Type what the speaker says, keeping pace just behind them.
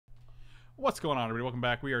What's going on, everybody? Welcome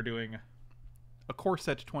back. We are doing a core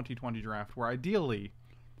set 2020 draft where ideally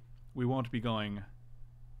we won't be going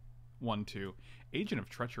 1-2. Agent of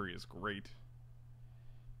Treachery is great.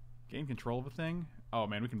 Gain control of a thing? Oh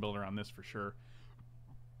man, we can build around this for sure.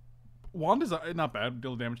 Wand is not bad.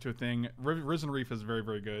 Deal damage to a thing. Risen Reef is very,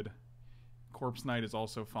 very good. Corpse Knight is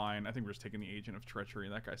also fine. I think we're just taking the Agent of Treachery.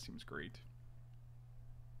 That guy seems great.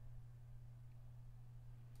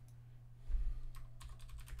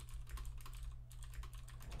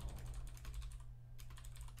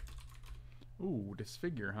 Ooh,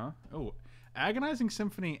 Disfigure, huh? Oh, Agonizing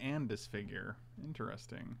Symphony and Disfigure.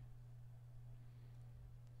 Interesting.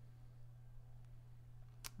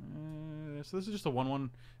 So this is just a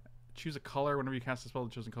 1/1. Choose a color. Whenever you cast a spell,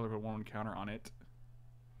 the chosen color, put a 1/1 counter on it.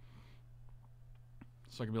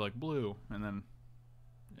 So I can be like blue, and then,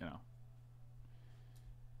 you know.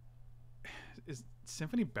 Is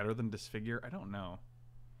Symphony better than Disfigure? I don't know.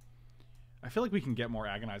 I feel like we can get more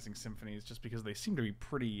Agonizing Symphonies just because they seem to be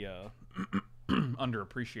pretty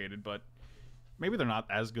underappreciated, but maybe they're not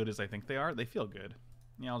as good as I think they are. They feel good.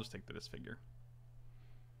 Yeah, I'll just take the Disfigure.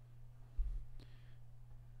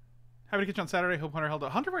 Happy to catch you on Saturday. Hope Hunter held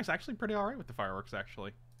up. Hunter was actually pretty alright with the fireworks,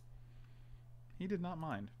 actually. He did not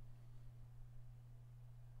mind.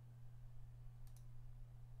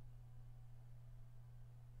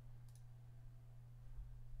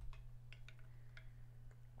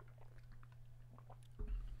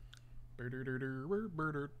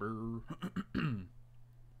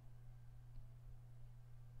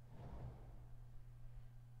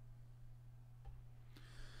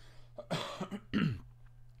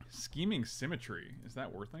 Scheming Symmetry. Is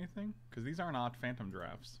that worth anything? Because these are not Phantom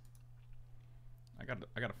drafts. I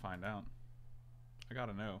gotta find out. I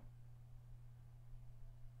gotta know.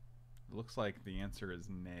 It looks like the answer is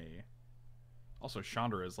nay. Also,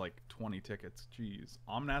 Chandra is like 20 tickets. Jeez.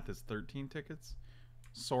 Omnath is 13 tickets.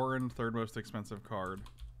 Sorin, third most expensive card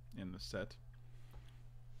in the set.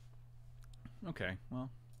 Okay,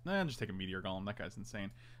 well, I'll just take a Meteor Golem. That guy's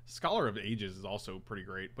insane. Scholar of Ages is also pretty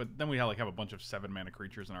great, but then we have a bunch of 7-mana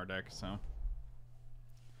creatures in our deck, so.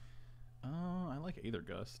 I like Aether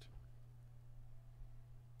Gust.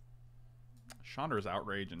 Chandra's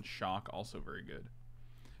Outrage and Shock, also very good.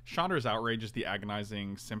 Chandra's Outrage is the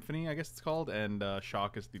Agonizing Symphony, I guess it's called, and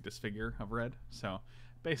Shock is the Disfigure of red, so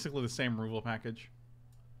basically the same removal package.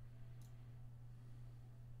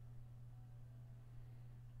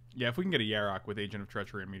 Yeah, if we can get a Yarok with Agent of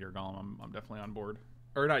Treachery and Meteor Golem, I'm definitely on board.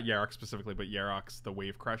 Or not Yarok specifically, but Yarok's the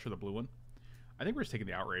Wave Crasher, the blue one. I think we're just taking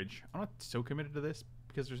the Outrage. I'm not so committed to this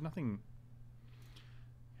because there's nothing...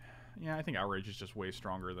 Yeah, I think Outrage is just way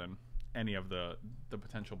stronger than any of the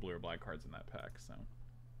potential blue or black cards in that pack, so...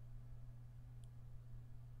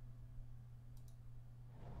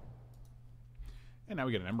 And now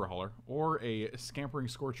we get an Ember Hauler, or a Scampering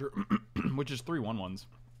Scorcher, which is 3 1/1s.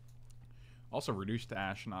 Also, reduced to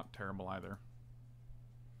Ash, not terrible either.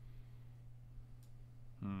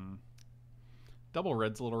 Double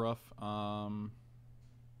red's a little rough.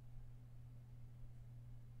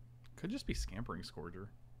 Could just be Scampering Scourger.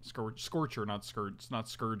 Scorcher, not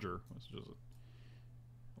Scourger.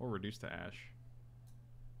 Or reduced to Ash.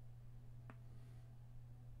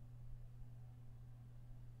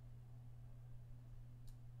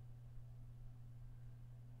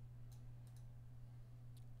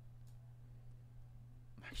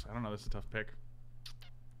 Actually, I don't know. This is a tough pick.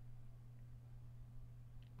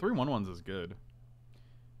 3 1/1s is good.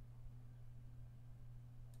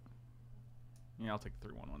 Yeah, I'll take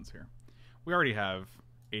 3 1/1s here. We already have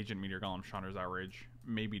Agent, Meteor Golem, Chandra's Outrage,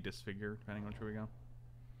 maybe Disfigure, depending on which way we go.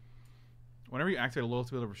 Whenever you activate a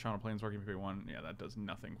loyalty ability for Chandra Planeswalker, you pay 1. Yeah, that does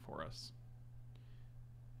nothing for us.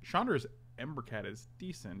 Chandra's Embercat is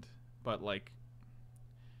decent, but like,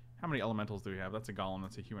 how many elementals do we have? That's a Golem,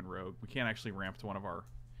 that's a human rogue. We can't actually ramp to one of our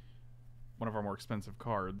more expensive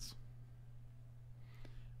cards.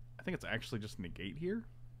 I think it's actually just negate here.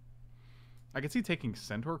 I can see taking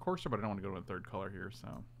Centaur Courser, but I don't want to go to a third color here,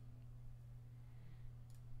 so.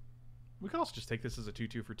 We could also just take this as a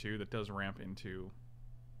 2/2 for 2 that does ramp into,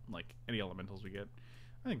 like, any elementals we get.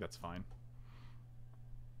 I think that's fine.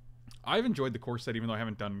 I've enjoyed the core set, even though I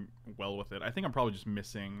haven't done well with it. I think I'm probably just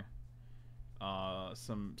missing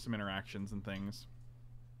some interactions and things.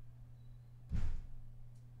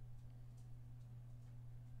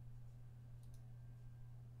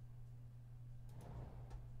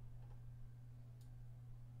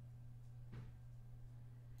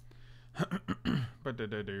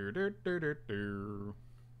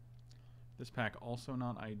 This pack also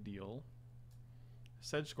not ideal.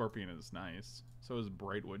 Sedge Scorpion is nice. So is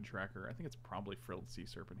Brightwood Tracker. I think it's probably Frilled Sea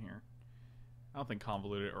Serpent here. I don't think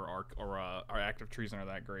Convoluted or Arc or Active Treason are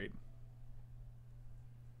that great.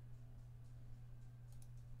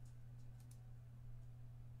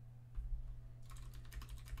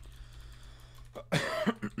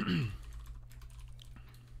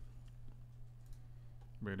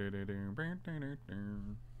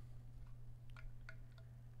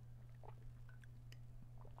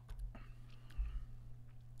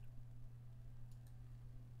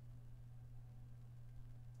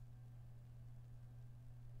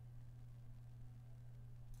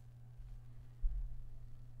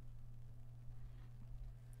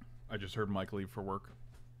 I just heard Mike leave for work.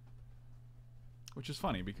 Which is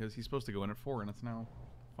funny because he's supposed to go in at 4 and it's now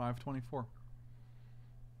 5:24.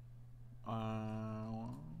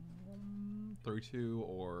 32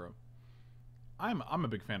 or I'm a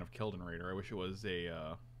big fan of Keldon Raider. I wish it was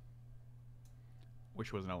a wish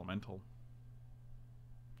it was an elemental.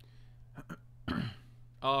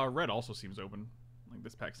 Red also seems open. Like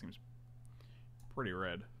this pack seems pretty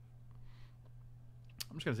red.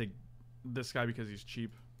 I'm just gonna take this guy because he's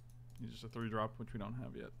cheap. He's just a 3-drop, which we don't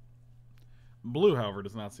have yet. Blue, however,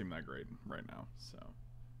 does not seem that great right now, so.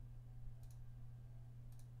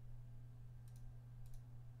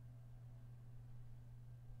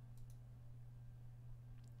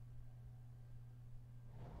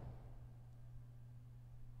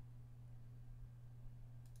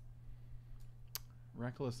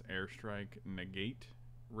 Reckless Airstrike, negate,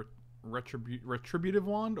 retributive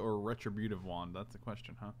wand or retributive wand? That's the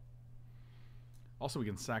question, huh? Also, we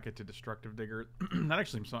can sack it to Destructive Digger. That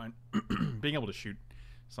actually seems fine. Being able to shoot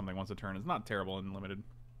something once a turn is not terrible in limited.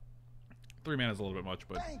 3 mana is a little bit much,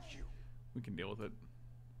 but we can deal with it.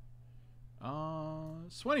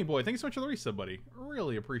 Swenny Boy, thanks so much for the resub, buddy.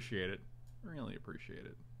 Really appreciate it. Really appreciate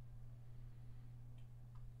it.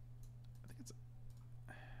 I think it's...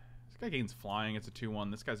 This guy gains flying. It's a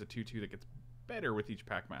 2-1. This guy's a 2-2 that gets better with each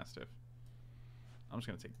Pack Mastiff. I'm just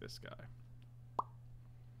going to take this guy.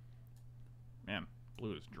 Man,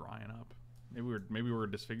 blue is drying up. Maybe we're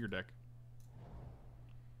a disfigure deck.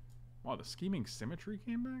 Wow, the Scheming Symmetry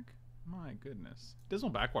came back? My goodness.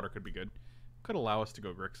 Dismal Backwater could be good. Could allow us to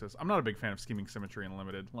go Grixis. I'm not a big fan of Scheming Symmetry in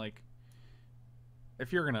limited. Like,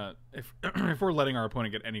 if you're gonna if we're letting our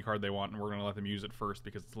opponent get any card they want and we're gonna let them use it first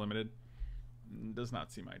because it's limited, does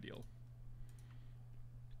not seem ideal.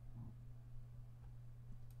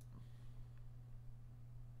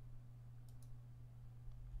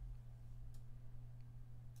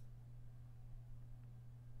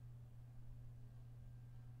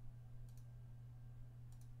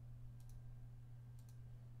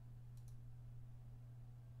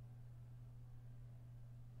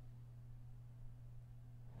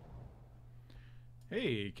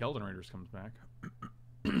 Hey, Keldon Raiders comes back.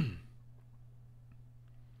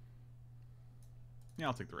 Yeah,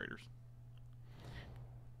 I'll take the Raiders.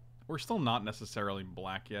 We're still not necessarily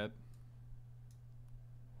black yet.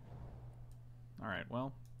 Alright,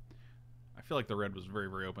 well. I feel like the red was very,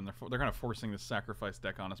 very open. They're kind of forcing this sacrifice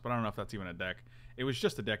deck on us, but I don't know if that's even a deck. It was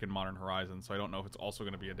just a deck in Modern Horizons, so I don't know if it's also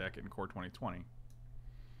going to be a deck in Core 2020.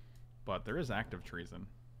 But there is Active Treason.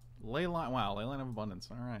 Leyline, wow, Leyline of Abundance,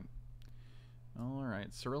 alright.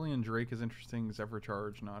 Alright, Cerulean Drake is interesting. Zephyr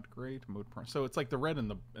Charge, not great. So it's like the red and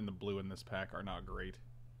the blue in this pack are not great.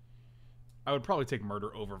 I would probably take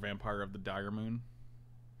Murder over Vampire of the Dire Moon.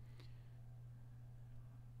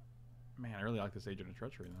 Man, I really like this Agent of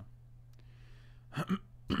Treachery, though.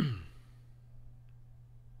 This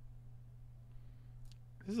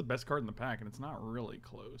is the best card in the pack, and it's not really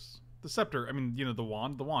close. The Scepter, I mean, you know, the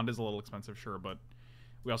wand. The wand is a little expensive, sure, but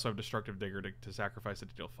we also have Destructive Digger to sacrifice it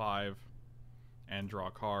to deal 5. And draw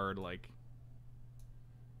a card, like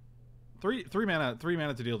three mana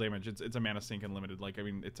to deal damage. It's a mana sink and limited. Like, I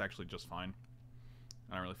mean, it's actually just fine.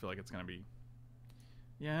 I don't really feel like it's gonna be.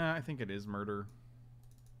 Yeah, I think it is Murder.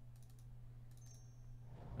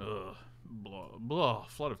 Ugh, blah, blah.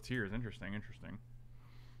 Flood of Tears. Interesting.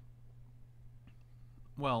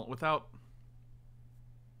 Well, without,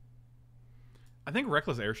 I think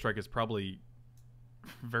Reckless Airstrike is probably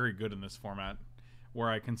very good in this format, where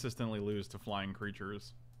I consistently lose to flying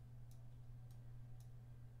creatures.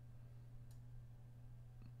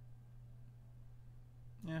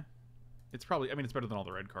 Yeah. It's probably, I mean, it's better than all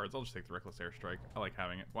the red cards. I'll just take the Reckless Airstrike. I like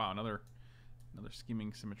having it. Wow, another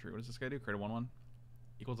Scheming Symmetry. What does this guy do? Create a 1/1?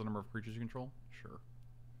 Equals the number of creatures you control? Sure.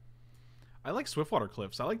 I like Swiftwater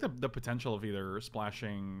Cliffs. I like the potential of either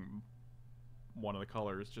splashing one of the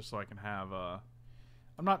colors just so I can have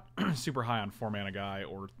I'm not super high on 4-mana guy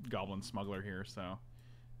or Goblin Smuggler here, so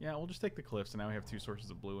yeah, we'll just take the Cliffs, and now we have 2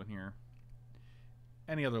 sources of blue in here.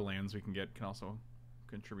 Any other lands we can get can also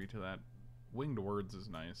contribute to that. Winged Words is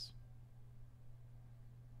nice.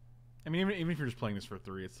 I mean, even if you're just playing this for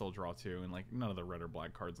 3, it's still a draw 2, and like none of the red or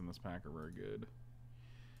black cards in this pack are very good.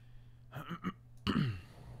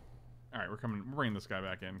 All right, we're bringing this guy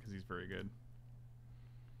back in because he's very good.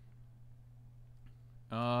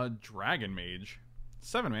 Dragon Mage,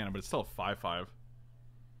 7 mana, but it's still a 5/5. Is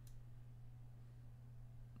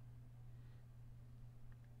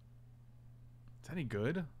that any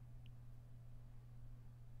good?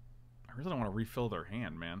 I really don't want to refill their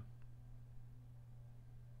hand, man.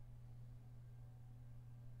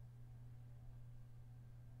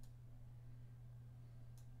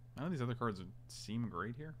 None of these other cards seem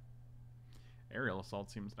great here. Aerial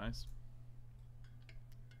Assault seems nice.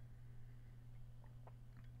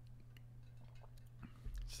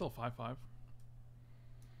 Still 5/5.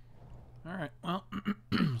 Alright, well,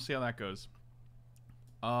 we'll see how that goes.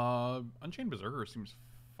 Unchained Berserker seems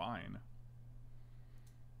fine.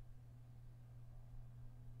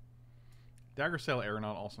 Dagger Sail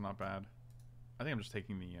Aeronaut also not bad. I think I'm just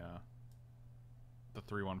taking the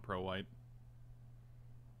 3/1 Pro White.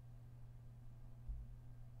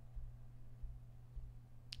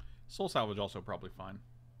 Soul Salvage also probably fine.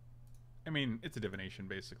 I mean, it's a divination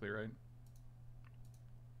basically, right?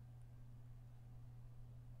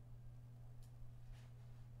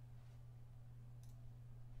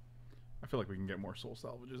 I feel like we can get more Soul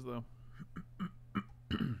Salvages though.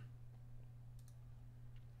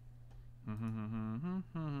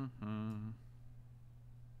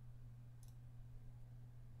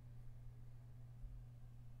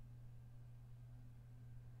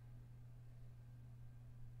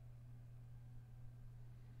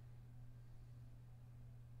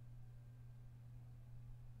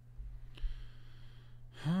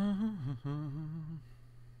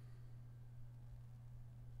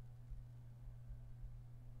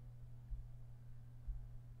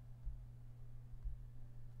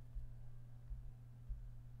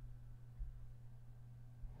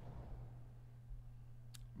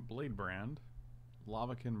 Blade Brand,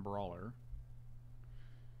 Lavakin Brawler.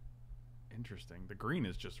 Interesting. The green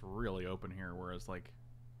is just really open here, whereas like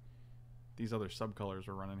these other subcolors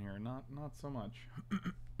are running here, not so much.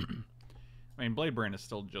 I mean, Blade Brand is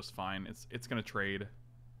still just fine. It's gonna trade,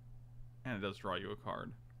 and it does draw you a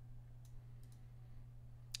card.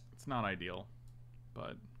 It's not ideal,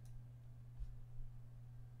 but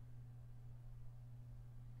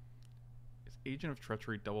is Agent of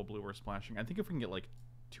Treachery double blue or splashing? I think if we can get like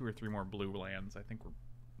 2 or 3 more blue lands, I think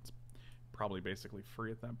it's probably basically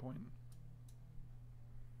free at that point.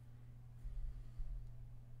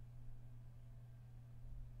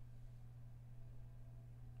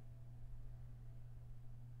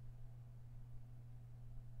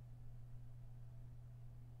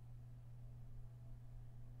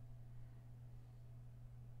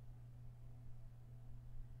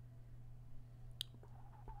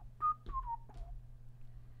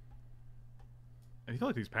 I feel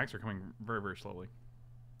like these packs are coming very, very slowly.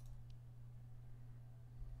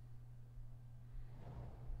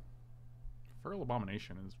 Feral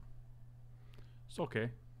Abomination is... it's okay.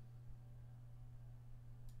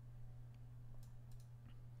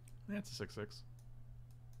 Yeah, it's a 6/6.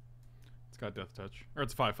 It's got Death Touch. Or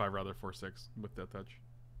it's 5/5 rather, 4/6 with Death Touch.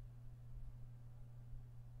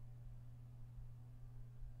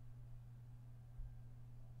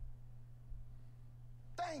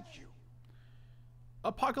 Thank you.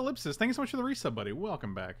 Apocalypsis, thank you so much for the resub, buddy.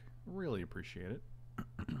 Welcome back. Really appreciate it.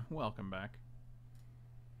 Welcome back.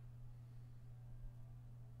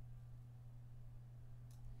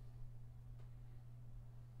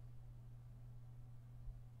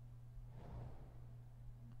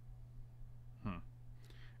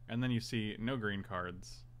 And then you see no green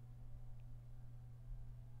cards,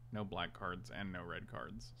 no black cards, and no red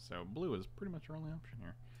cards. So blue is pretty much our only option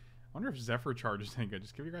here. I wonder if Zephyr Charge is any good.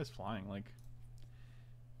 Just give you guys flying. Like,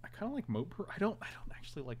 I kind of like I don't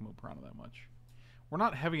actually like Moprana that much. We're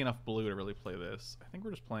not heavy enough blue to really play this. I think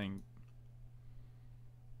we're just playing...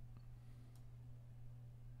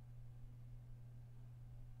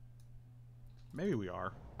 maybe we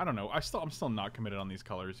are. I don't know. I'm still not committed on these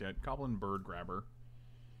colors yet. Goblin Bird Grabber,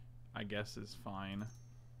 I guess, is fine.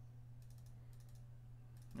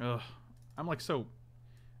 Ugh. I'm so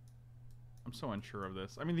unsure of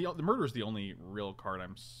this. I mean, the Murder is the only real card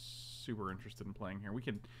I'm super interested in playing here. We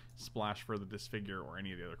could splash for the Disfigure or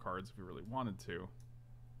any of the other cards if we really wanted to.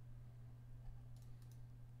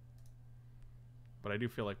 But I do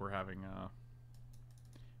feel like we're having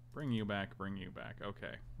bring you back.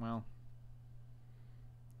 Okay, well,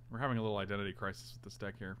 we're having a little identity crisis with this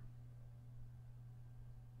deck here.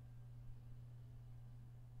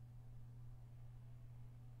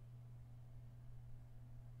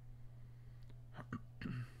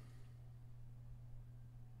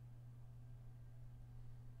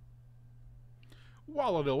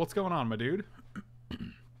 Walladil, what's going on, my dude?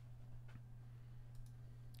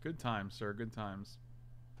 Good times, sir. Good times.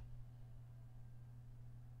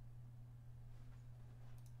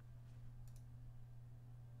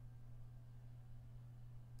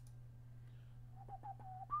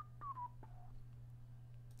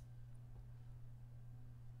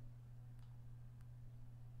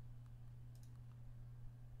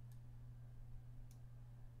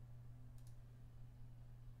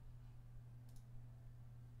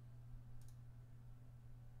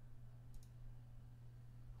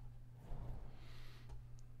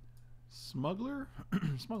 Smuggler?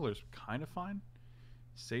 Smuggler's kind of fine.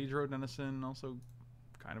 Sage Road Denison, also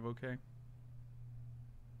kind of okay.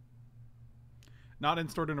 Not in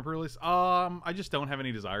stored in a pre-release. I just don't have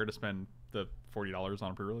any desire to spend the $40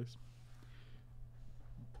 on a pre-release.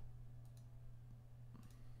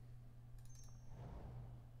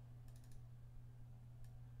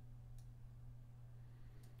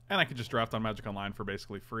 And I could just draft on Magic Online for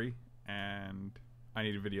basically free, and I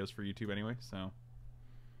needed videos for YouTube anyway, so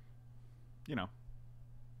you know,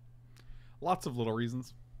 lots of little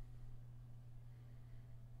reasons.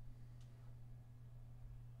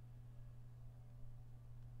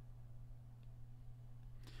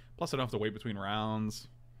 Plus, I don't have to wait between rounds.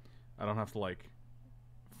 I don't have to, like,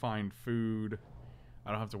 find food.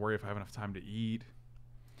 I don't have to worry if I have enough time to eat.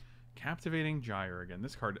 Captivating Gyre again.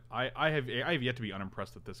 This card, I have yet to be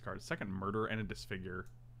unimpressed with this card. Second Murder and a Disfigure.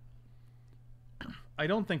 I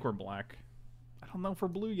don't think we're black. I don't know if we're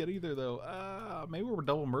blue yet either, though. Maybe we're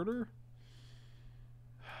double Murder?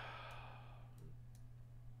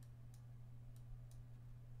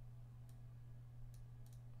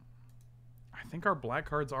 I think our black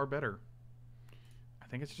cards are better. I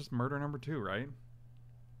think it's just Murder number 2, right?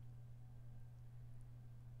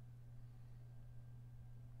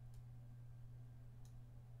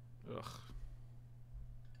 Ugh.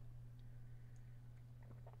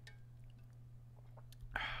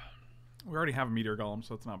 We already have a Meteor Golem,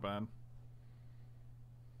 so it's not bad.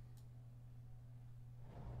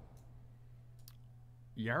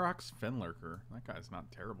 Yarok's Fenlurker. That guy's not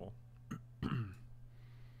terrible.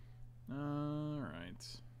 Alright.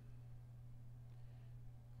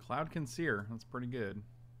 Cloud Conceer. That's pretty good.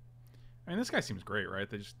 I mean, this guy seems great, right?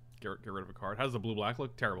 They just get rid of a card. How does the blue-black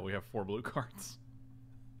look? Terrible. We have 4 blue cards.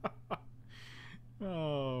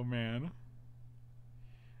 Oh, man.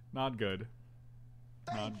 Not good.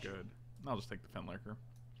 Not good. I'll just take the Fenlurker.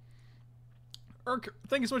 Urk,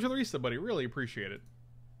 thank you so much for the reset, buddy. Really appreciate it.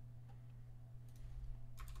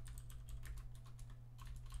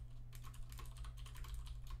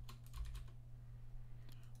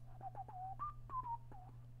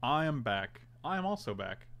 I am back. I am also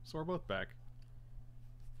back. So we're both back.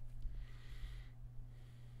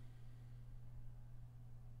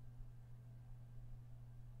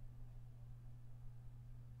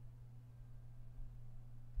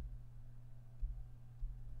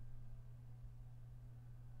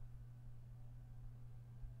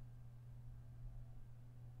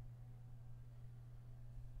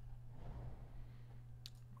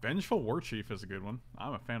 Vengeful Warchief is a good one.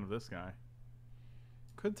 I'm a fan of this guy.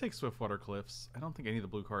 Could take Swiftwater Cliffs. I don't think any of the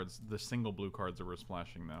blue cards, the single blue cards, are worth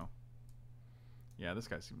splashing though. Yeah, this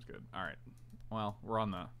guy seems good. All right. Well, we're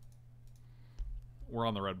on the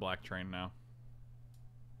red-black train now.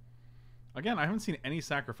 Again, I haven't seen any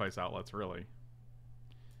sacrifice outlets really,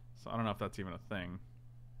 so I don't know if that's even a thing.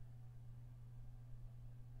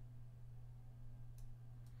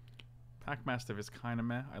 Pack Mastiff is kind of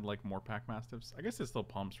meh. I'd like more Pack Mastiffs. I guess it still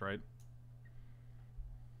pumps, right?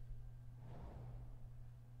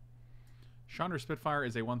 Chandra Spitfire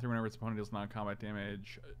is a 1/3 whenever its opponent deals non-combat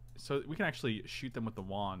damage. So we can actually shoot them with the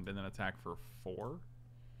wand and then attack for 4.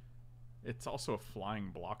 It's also a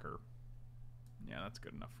flying blocker. Yeah, that's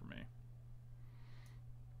good enough for me.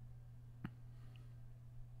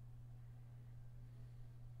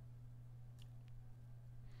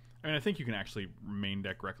 I mean, I think you can actually main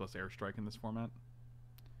deck Reckless Airstrike in this format.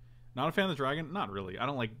 Not a fan of the dragon? Not really. I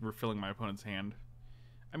don't like refilling my opponent's hand.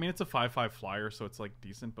 I mean, it's a 5/5 flyer, so it's like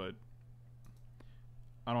decent, but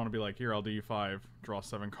I don't want to be like, here, I'll do you 5, draw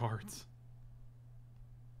 7 cards.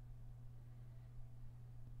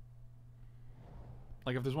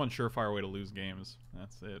 Like, if there's one surefire way to lose games,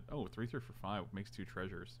 that's it. Oh, 3/3 for 5 makes 2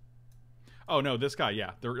 treasures. Oh, no, this guy,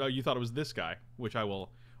 yeah. You thought it was this guy, which I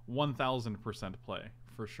will 1000% play,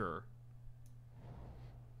 for sure.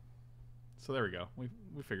 So there we go. We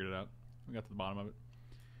figured it out. We got to the bottom of it.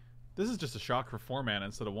 This is just a shock for 4 mana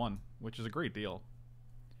instead of 1, which is a great deal.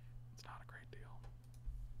 It's not a great deal.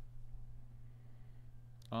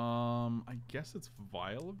 I guess it's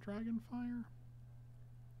Vial of Dragonfire?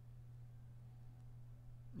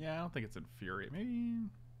 Yeah, I don't think it's Infuriate. Maybe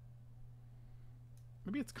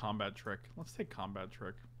it's Combat Trick. Let's take Combat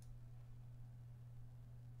Trick.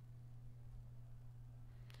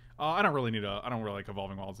 I don't really like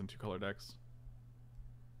Evolving Wilds in 2-color decks.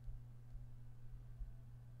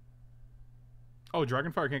 Oh,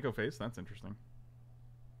 Dragonfire can't go face? That's interesting.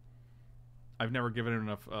 I've never given it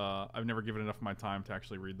enough of my time to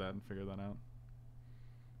actually read that and figure that out.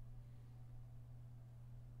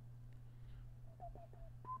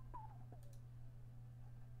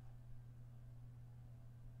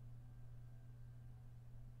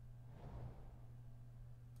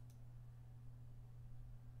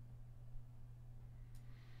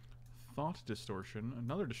 Thought Distortion,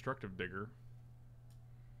 another Destructive Digger.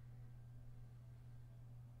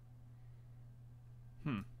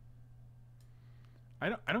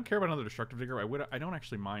 I don't care about another Destructive Digger. I don't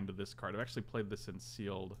actually mind this card. I've actually played this in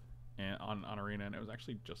Sealed and on Arena, and it was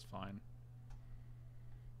actually just fine.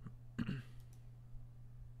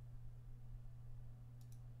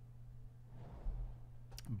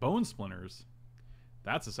 Bone Splinters.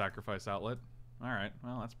 That's a sacrifice outlet. Alright,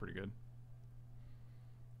 well, that's pretty good.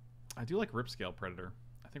 I do like Ripscale Predator.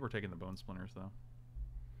 I think we're taking the Bone Splinters, though.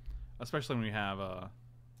 Especially when we have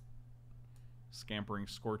Scampering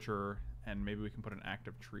Scorcher, and maybe we can put an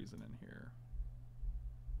Active Treason in here.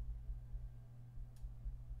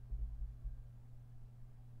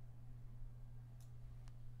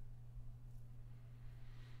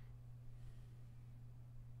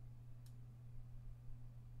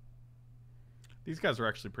 These guys are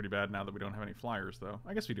actually pretty bad now that we don't have any flyers, though.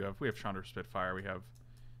 I guess we do have. We have Chandra Spitfire. We have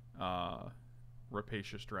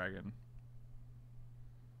Rapacious Dragon.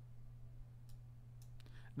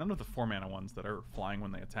 None of the 4-mana ones that are flying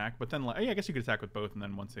when they attack. But then, yeah, I guess you could attack with both, and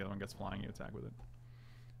then once the other one gets flying, you attack with it.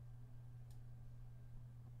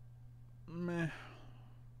 Meh.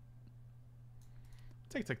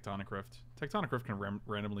 Take Tectonic Rift. Tectonic Rift can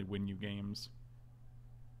randomly win you games.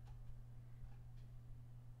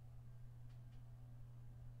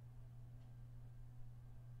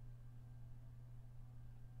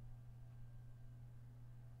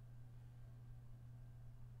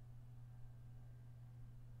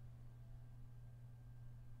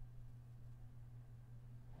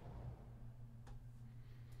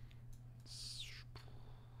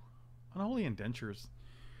 Unholy Indentures.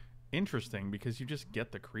 Interesting, because you just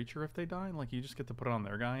get the creature if they die. Like, you just get to put it on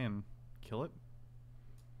their guy and kill it.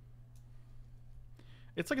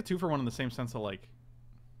 It's like a 2-for-1 in the same sense of, like...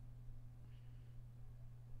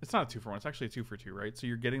 It's not a 2-for-1. It's actually a 2-for-2, right? So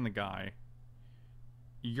you're getting the guy.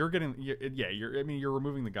 You're getting... Yeah, you're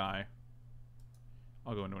removing the guy.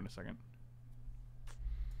 I'll go into it in a second.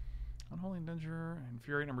 Unholy Indenture,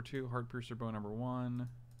 Infuriate number 2, Heart Piercer Bow number 1. I'm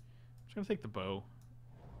just going to take the bow.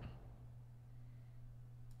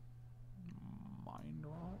 Mind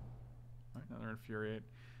Rot. Right, another Infuriate.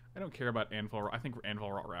 I don't care about Anvil Rot. I think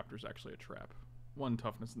Anvil Rot Raptor is actually a trap. 1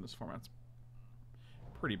 toughness in this format's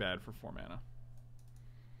pretty bad for 4 mana.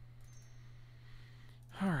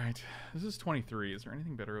 Alright, this is 23. Is there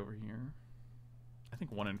anything better over here? I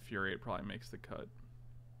think 1 Infuriate probably makes the cut.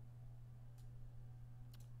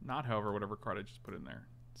 Not, however, whatever card I just put in there.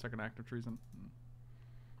 Second Active Treason.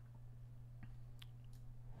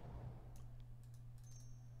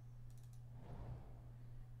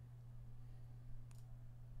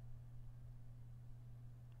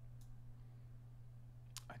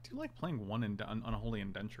 I do like playing 1 Unholy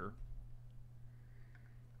Indenture.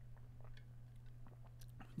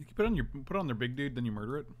 You can put it on their big dude, then you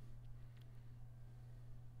murder it.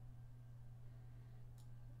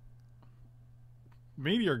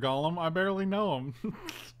 Meteor Golem, I barely know him.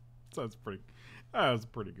 That's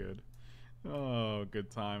pretty good. Oh, good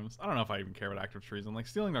times. I don't know if I even care about Active Treason. Like,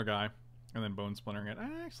 stealing their guy and then bone splintering it.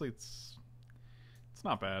 Actually, it's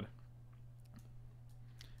not bad.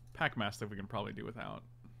 Pack Mastiff we can probably do without.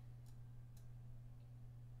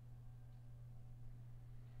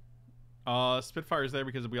 Spitfire's there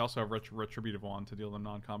because we also have Retributive Wand to deal them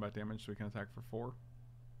non-combat damage, so we can attack for 4.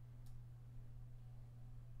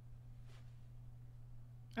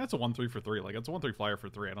 That's a 1/3 for 3. Like, it's a 1/3 flyer for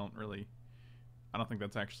 3. I don't think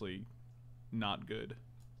that's actually not good.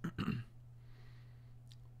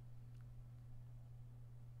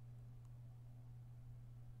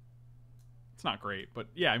 It's not great, but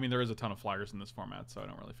yeah, I mean, there is a ton of flyers in this format, so I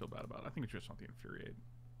don't really feel bad about it. I think we just want the Infuriate.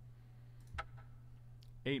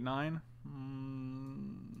 8/9?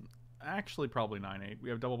 Actually, probably 9/8. We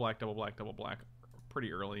have double black,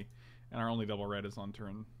 pretty early, and our only double red is on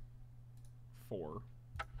turn 4.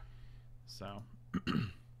 So,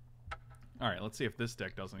 alright, let's see if this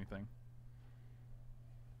deck does anything.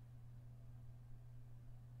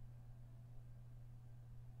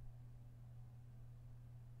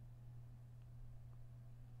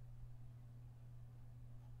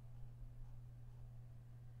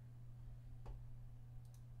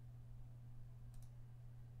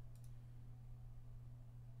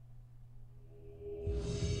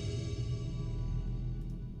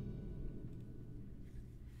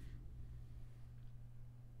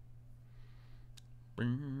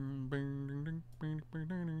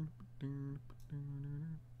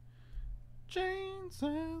 Jane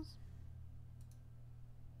says.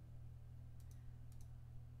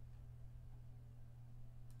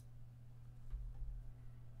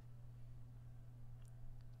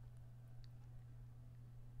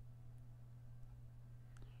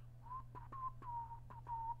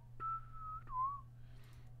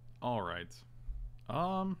 All right.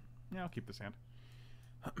 Yeah, I'll keep this hand.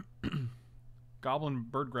 Goblin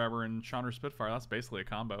Bird Grabber and Chandra Spitfire. That's basically a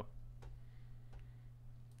combo.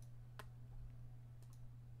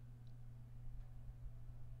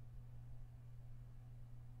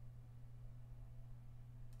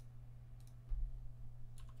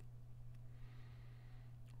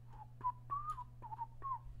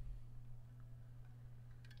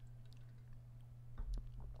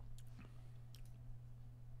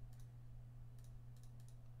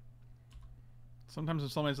 Sometimes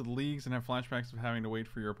if somebody's at the leagues and have flashbacks of having to wait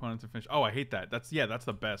for your opponent to finish. Oh, I hate that. That's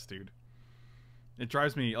the best, dude. It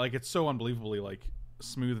drives me like it's so unbelievably like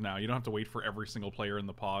smooth now. You don't have to wait for every single player in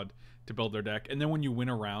the pod to build their deck. And then when you win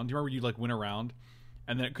a round, do you remember you like win a round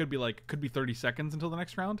and then it could be 30 seconds until the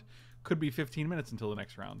next round, could be 15 minutes until the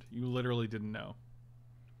next round. You literally didn't know.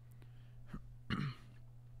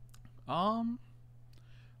 I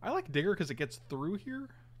like Digger because it gets through here.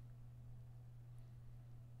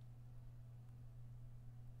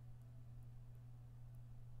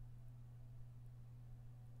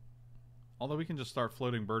 Although we can just start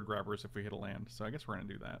floating Bird Grabbers if we hit a land, so I guess we're going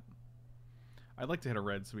to do that. I'd like to hit a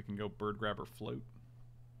red so we can go Bird Grabber float.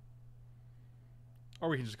 Or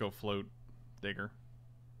we can just go float Digger.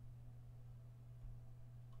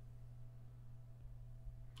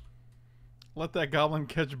 Let that goblin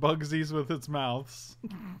catch bugsies with its mouths.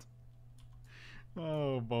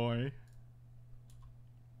 Oh boy.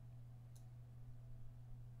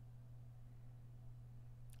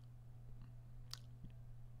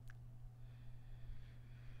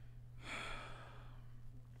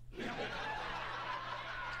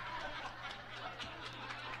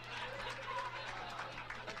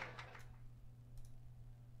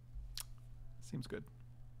 Seems good.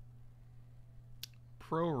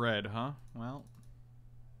 Pro red, huh? Well,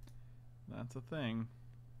 that's a thing.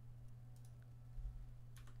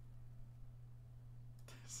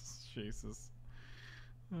 Jesus.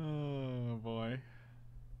 Oh boy.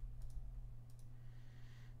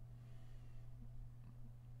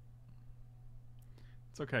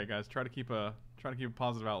 It's okay, guys. Try to keep a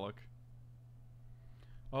positive outlook.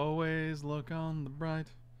 Always look on the bright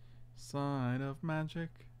side of magic.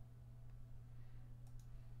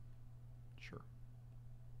 Sure.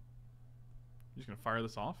 You're just gonna fire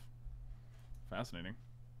this off? Fascinating.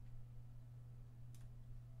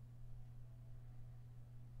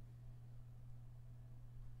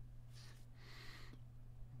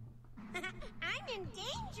 I'm in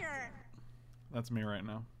danger. That's me right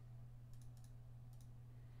now.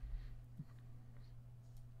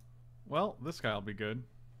 Well, this guy will be good.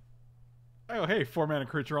 Oh, hey, 4-mana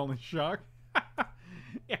creature only shock.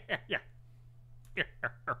 Yeah.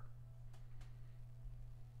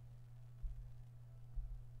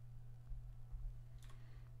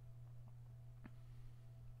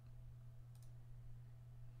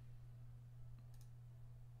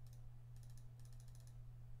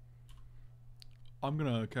 I'm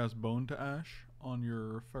gonna cast Bone to Ash on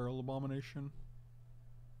your Feral Abomination.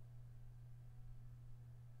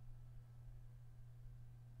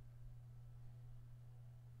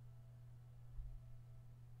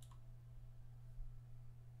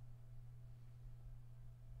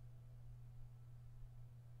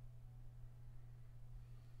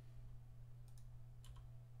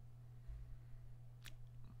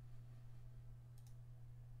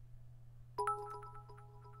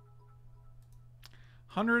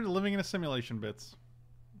 $100 living in a simulation bits.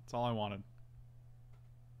 That's all I wanted.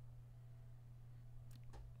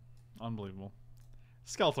 Unbelievable.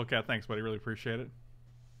 Skeletal Cat, thanks, buddy. Really appreciate it.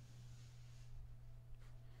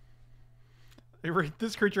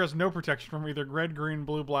 This creature has no protection from either red, green,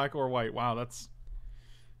 blue, black, or white. Wow,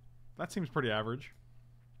 that seems pretty average.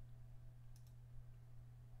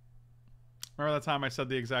 Remember that time I said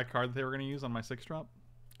the exact card that they were going to use on my 6-drop?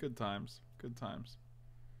 Good times. Good times.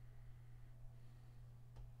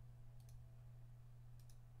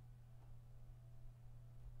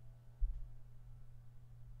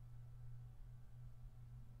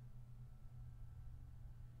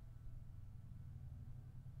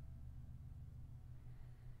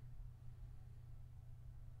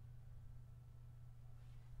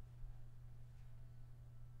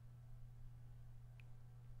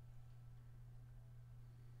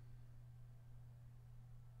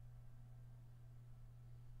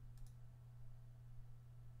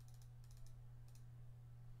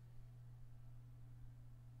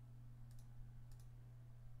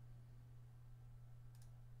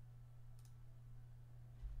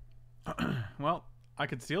 Well, I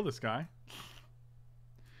could steal this guy.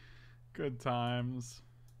 Good times.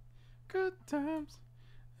 Good times.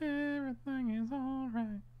 Everything is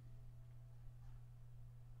alright.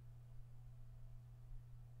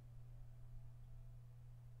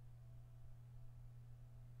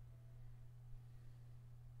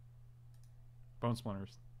 Bone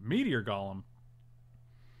splinters. Meteor golem.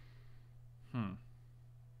 Hmm.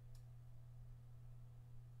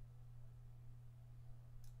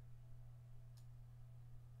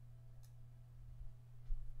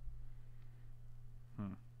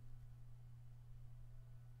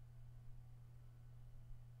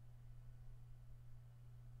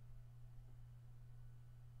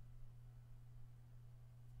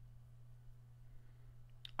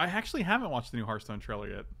 I actually haven't watched the new Hearthstone trailer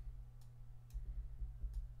yet.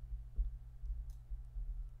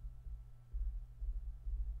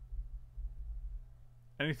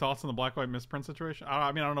 Any thoughts on the black white misprint situation?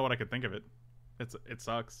 I mean, I don't know what I could think of it. It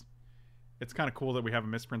sucks. It's kind of cool that we have a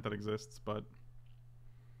misprint that exists, but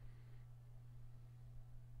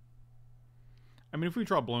I mean, if we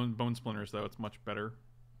draw bone splinters, though, it's much better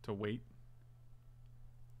to wait.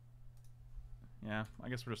 Yeah, I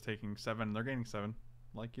guess we're just taking 7. They're gaining 7,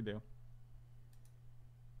 like you do.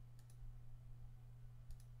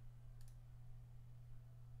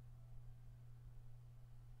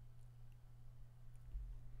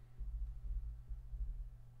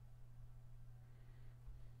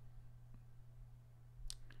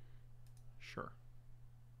 Sure.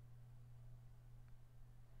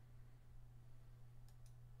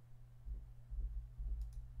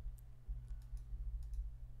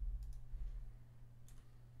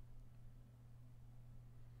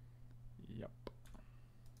 Yep.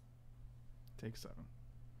 Take 7.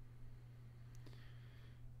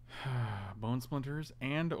 Bone splinters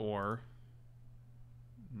and or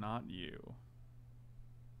not you.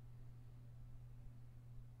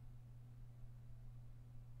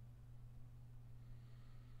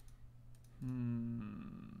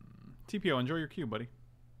 TPO, enjoy your cue, buddy.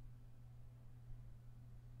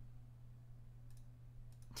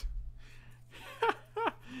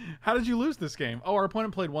 How did you lose this game? Oh, our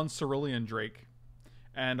opponent played one Cerulean Drake,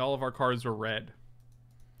 and all of our cards were red.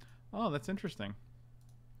 Oh, that's interesting.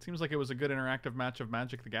 Seems like it was a good interactive match of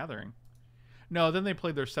Magic the Gathering. No, then they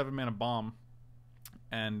played their 7-mana bomb,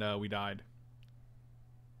 and we died.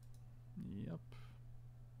 Yep.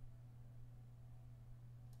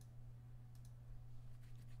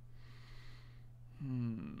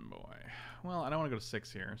 Boy. Well, I don't want to go to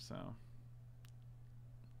 6 here, so...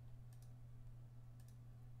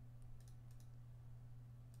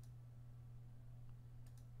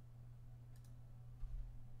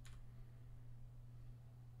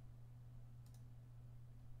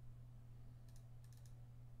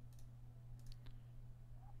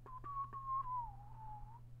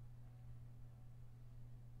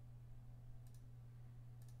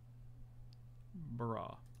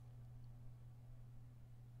 Bruh.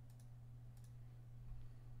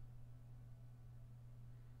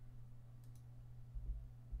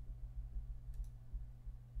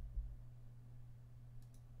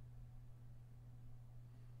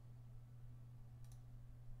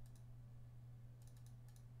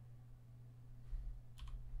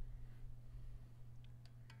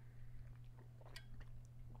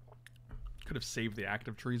 Could have saved the act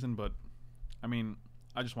of treason, but I mean,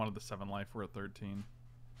 I just wanted the 7 life. We're at 13.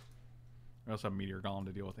 We also have Meteor Golem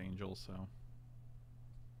to deal with Angels, so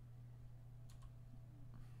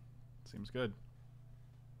seems good.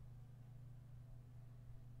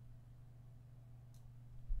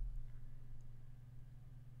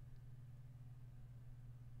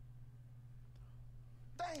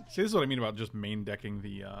 See, this is what I mean about just main decking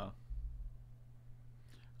the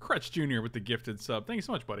Crutch Jr. with the gifted sub. Thank you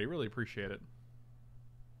so much, buddy. Really appreciate it.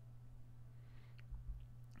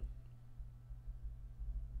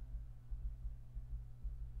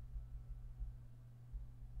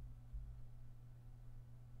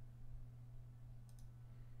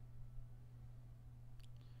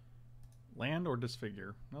 Land or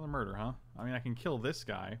disfigure? Another murder, huh? I mean, I can kill this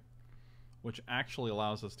guy, which actually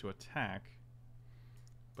allows us to attack.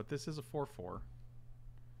 But this is a 4/4.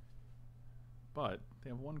 But they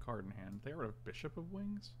have 1 card in hand. They are a Bishop of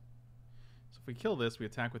Wings. So if we kill this, we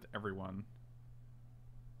attack with everyone.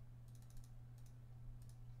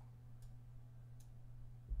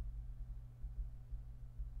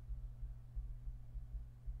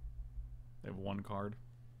 They have 1 card.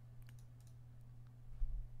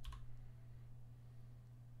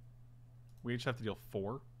 We each have to deal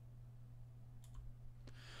 4.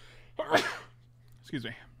 Excuse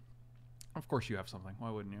me. Of course you have something. Why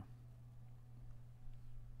wouldn't you?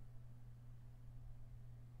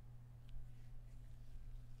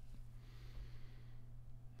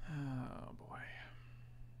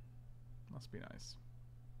 Must be nice.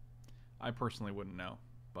 I personally wouldn't know,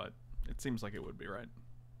 but it seems like it would be, right?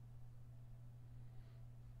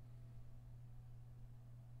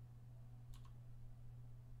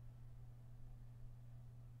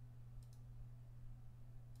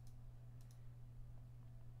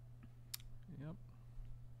 Yep.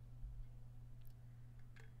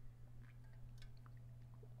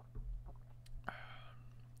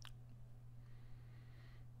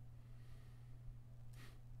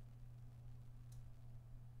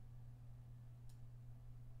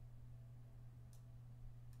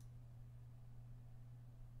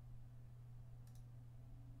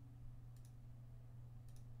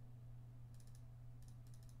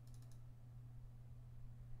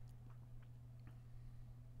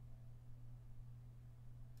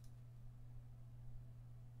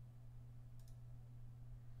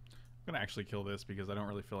 I'm gonna actually kill this because I don't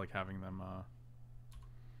really feel like having them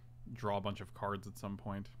draw a bunch of cards at some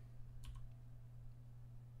point.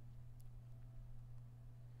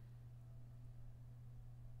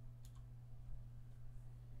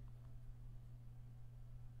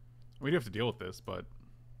 We do have to deal with this, but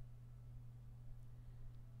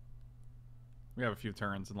we have a few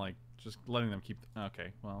turns and like just letting them keep.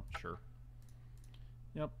 Okay, well, sure.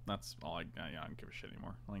 Yep, that's all. I don't give a shit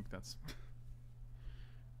anymore. Like that's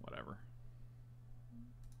whatever.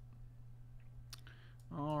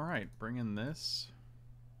 All right, bring in this.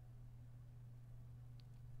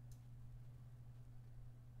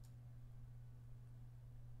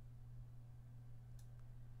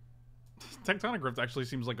 Tectonic Rift actually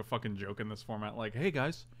seems like a fucking joke in this format. Like, hey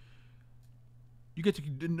guys, you get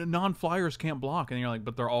to non-flyers can't block, and you're like,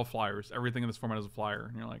 but they're all flyers. Everything in this format is a flyer,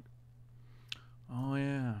 and you're like, oh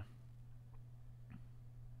yeah.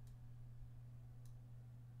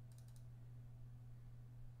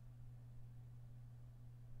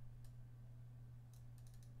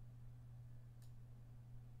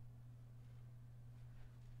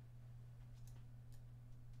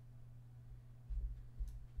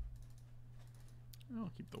 I'll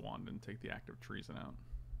keep the wand and take the active treason out.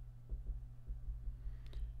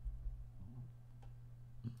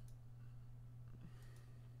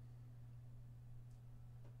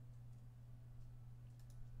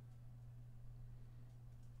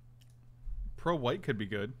 Pro white could be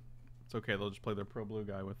good. It's okay. They'll just play their pro blue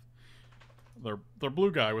guy with their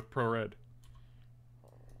blue guy with pro red.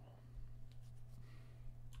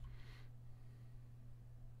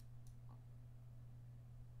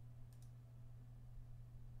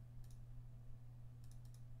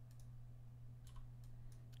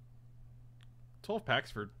 $12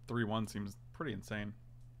 packs for 3/1 seems pretty insane.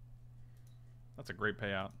 That's a great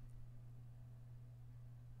payout.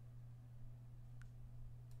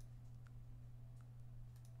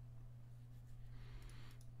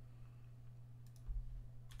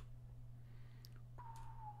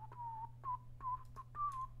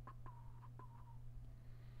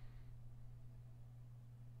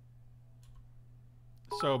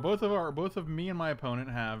 So both of me and my opponent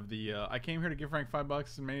have the I came here to give Frank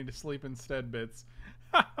 $5 and made to sleep instead bits.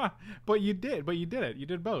 But you did it. You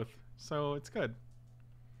did both. So it's good.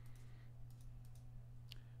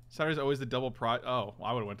 Saturday's always the double prize. Oh, well,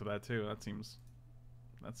 I would have went to that too. That seems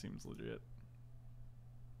legit.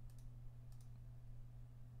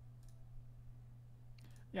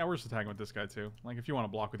 Yeah, we're just attacking with this guy too. Like if you want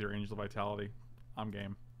to block with your Angel of Vitality, I'm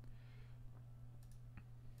game.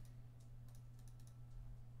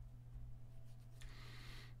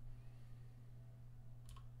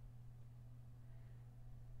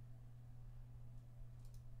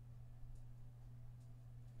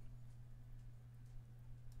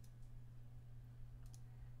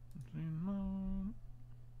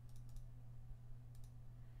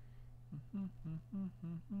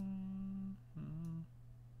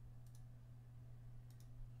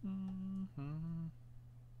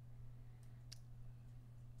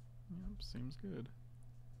 Yep, seems good.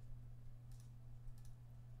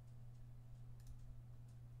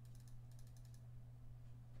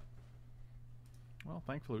 Well,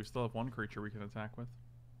 thankfully we still have one creature we can attack with.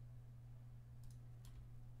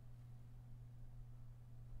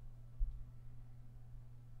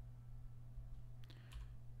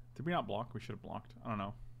 Did we not block? We should have blocked. I don't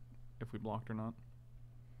know if we blocked or not.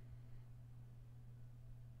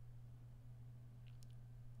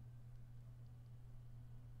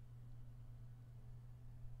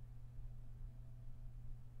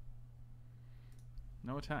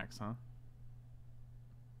 No attacks, huh?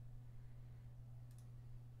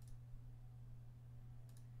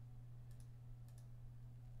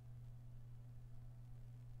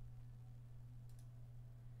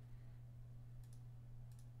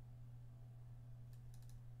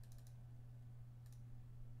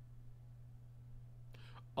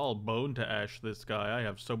 I'll bone to ash this guy. I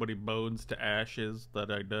have so many bones to ashes that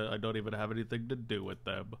I don't even have anything to do with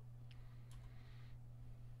them.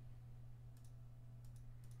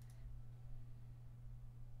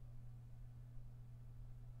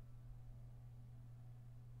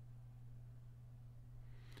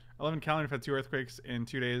 "11 calendar had 2 earthquakes in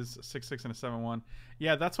 2 days, 6.6 and a 7.1.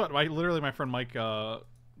 Yeah, that's what literally my friend Mike, who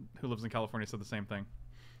lives in California, said the same thing.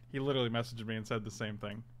 He literally messaged me and said the same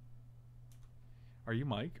thing. Are you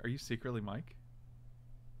Mike? Are you secretly Mike?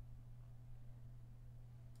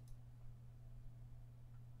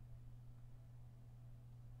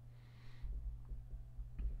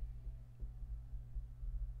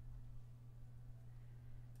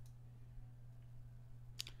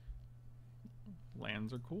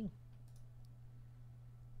 Lands are cool.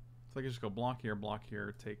 So I can just go block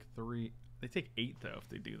here, take 3. They take 8 though if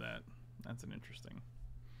they do that. That's an interesting.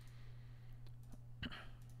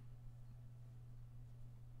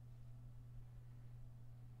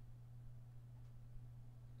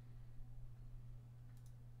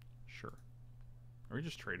 Sure. Are we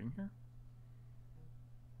just trading here?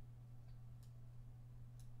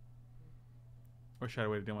 Wish I had a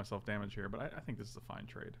way to deal myself damage here, but I think this is a fine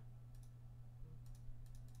trade.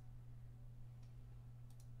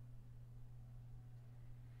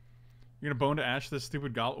 You're gonna bone to ash this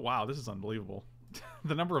stupid goblet? Wow, this is unbelievable.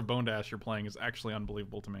 The number of bone to ash you're playing is actually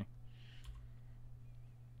unbelievable to me.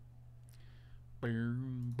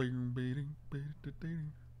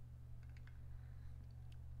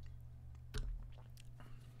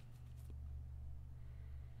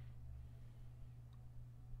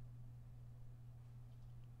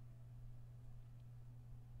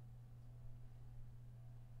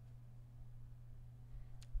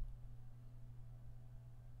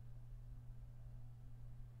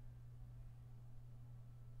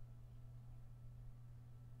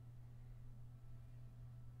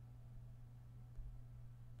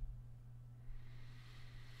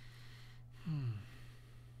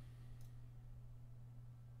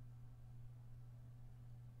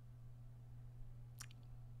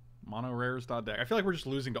 Mono rares deck. I feel like we're just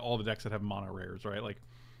losing to all the decks that have mono rares, right? Like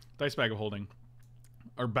Dice Bag of Holding,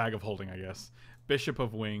 or Bag of Holding, I guess. Bishop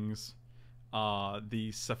of Wings,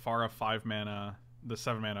 the Sephara 5 mana, the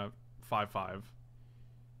 7 mana 5/5.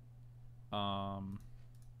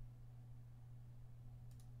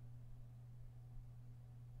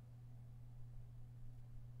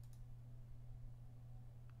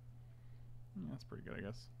 That's pretty good, I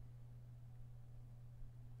guess.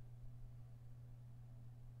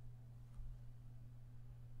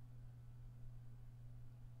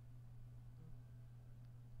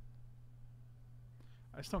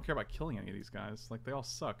 I just don't care about killing any of these guys. Like, they all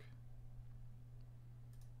suck.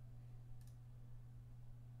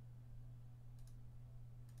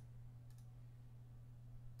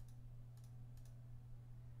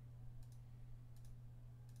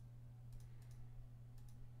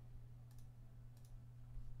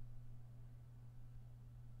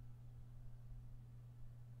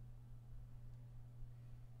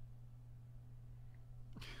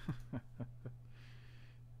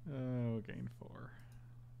 Oh, gain 4.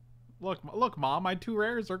 Look, Mom, my 2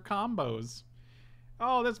 rares are combos.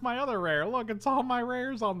 Oh, that's my other rare. Look, it's all my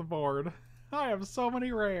rares on the board. I have so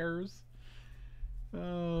many rares. Oh,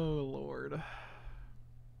 Lord.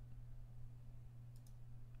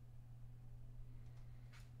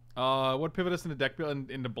 What pivoted us into deck build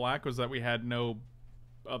into black was that we had no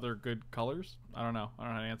other good colors. I don't know. I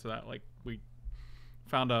don't know how to answer that. Like, we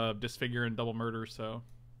found a Disfigure and Double Murder, so...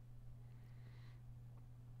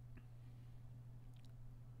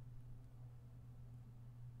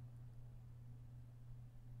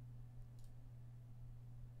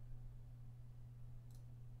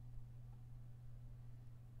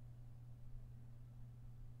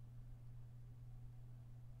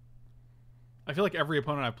 I feel like every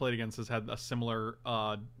opponent I've played against has had a similar,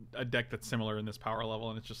 a deck that's similar in this power level,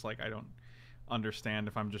 and it's just like I don't understand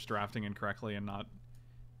if I'm just drafting incorrectly and not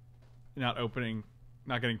opening,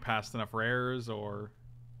 not getting past enough rares, or...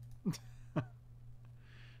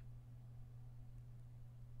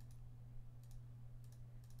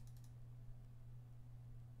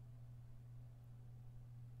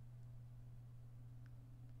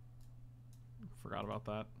 Forgot about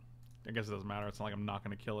that. I guess it doesn't matter. It's not like I'm not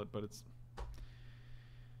going to kill it, but it's...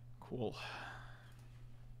 Cool.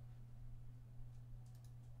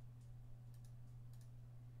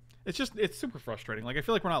 It's just, it's super frustrating. Like, I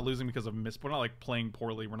feel like we're not losing because of we're not like playing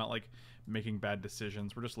poorly. We're not like making bad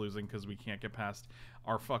decisions. We're just losing because we can't get past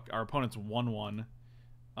our opponent's 1/1,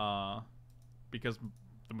 because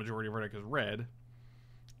the majority of our deck is red,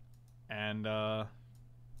 and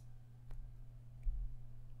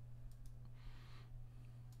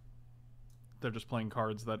they're just playing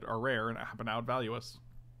cards that are rare and happen to outvalue us.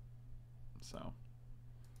 So.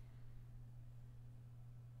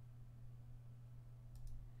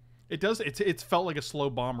 It does. It's felt like a slow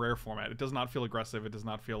bomb rare format. It does not feel aggressive. It does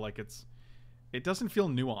not feel like it's. It doesn't feel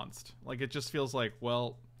nuanced. Like, it just feels like,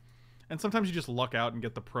 well, and sometimes you just luck out and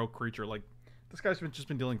get the pro creature. Like, this guy's just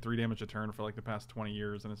been dealing 3 damage a turn for like the past 20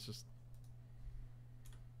 years, and it's just.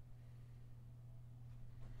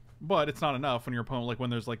 But it's not enough when your opponent, like, when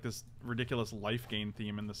there's like this ridiculous life gain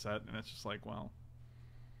theme in the set, and it's just like, well.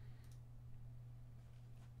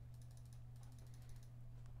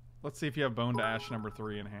 Let's see if you have Bone to Ash number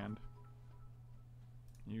 3 in hand.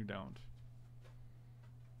 You don't.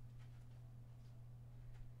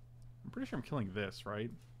 I'm pretty sure I'm killing this,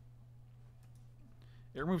 right?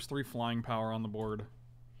 It removes 3 flying power on the board.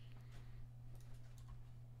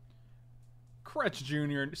 Kretsch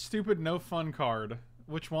Jr., stupid no fun card.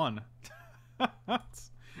 Which one?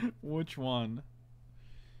 Which one?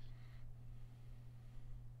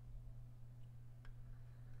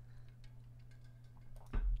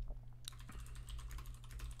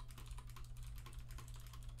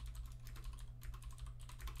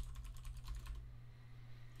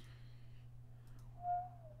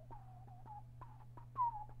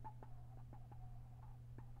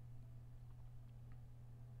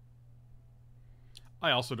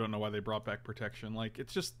 I also don't know why they brought back protection. Like,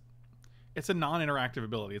 it's just, it's a non-interactive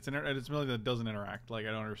ability. It's an ability that doesn't interact. Like, I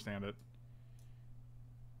don't understand it.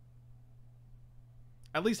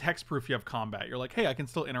 At least hexproof, you have combat. You're like, hey, I can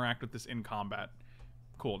still interact with this in combat.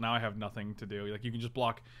 Cool. Now I have nothing to do. Like, you can just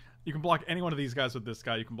block. You can block any one of these guys with this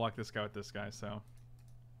guy. You can block this guy with this guy. So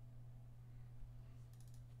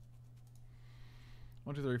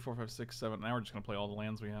 1, 2, 3, 4, 5, 6, 7. Now we're just gonna play all the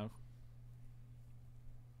lands we have.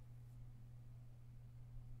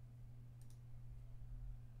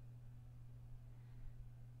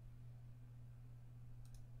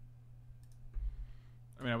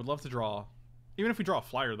 I mean, I would love to draw. Even if we draw a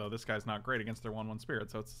flyer, though, this guy's not great against their 1/1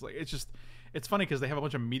 spirit. So it's like, it's funny because they have a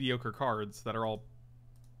bunch of mediocre cards that are all.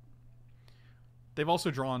 They've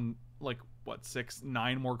also drawn like what 6,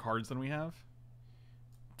 9 more cards than we have.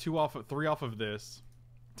 3 off of this,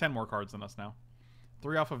 10 more cards than us now.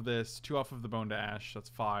 3 off of this, 2 off of the Bone to Ash. That's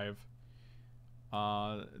 5.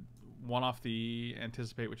 1 off the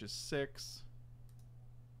Anticipate, which is 6.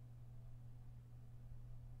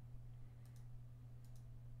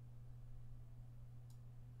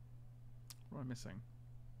 What am I missing?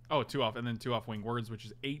 Oh, 2 off, and then 2 off Winged Words, which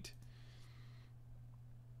is 8.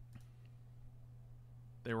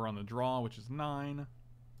 They were on the draw, which is 9.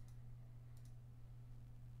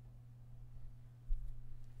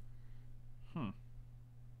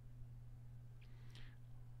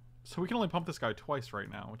 So we can only pump this guy twice right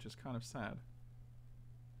now, which is kind of sad.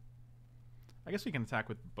 I guess we can attack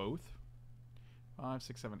with both. 5,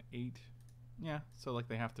 6, 7, 8. Yeah, so like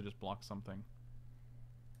they have to just block something.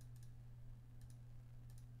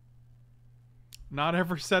 Not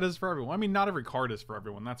every set is for everyone. I mean, not every card is for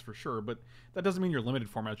everyone, that's for sure, but that doesn't mean your limited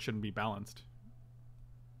format shouldn't be balanced.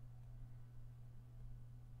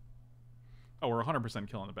 Oh, we're 100%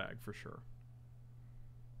 killing the bag, for sure.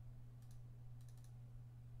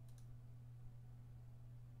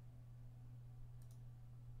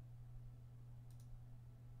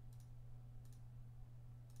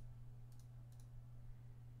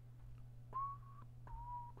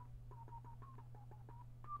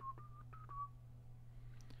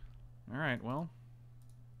 Alright, well.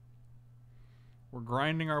 We're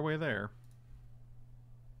grinding our way there.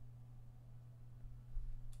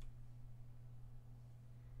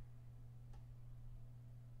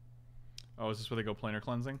 Oh, is this where they go planar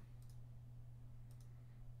cleansing?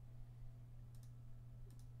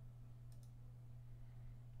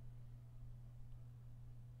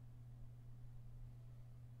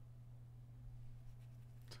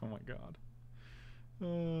 Oh my god. Oh,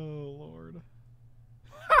 Lord.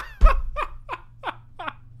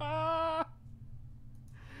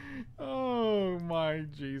 Oh my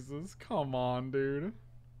Jesus. Come on, dude.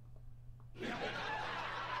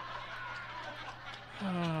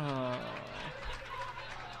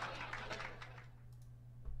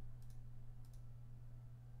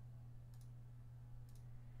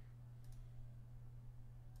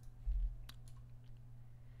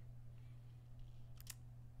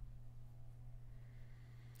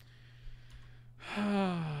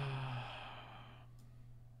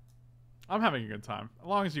 I'm having a good time. As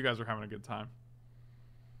long as you guys are having a good time.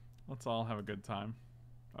 Let's all have a good time.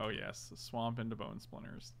 Oh yes, a swamp into bone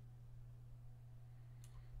splinters.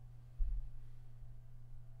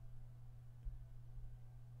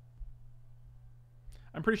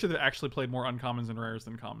 I'm pretty sure they've actually played more uncommons and rares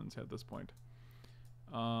than commons at this point.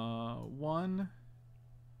 One.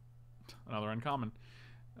 Another uncommon.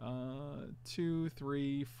 2,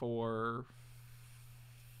 3, 4,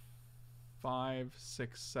 5,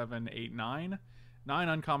 6, 7, 8, 9.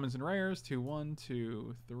 9 uncommons and rares to 1,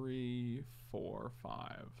 2, 3, 4,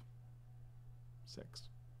 5, 6.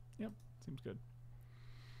 Yep, seems good.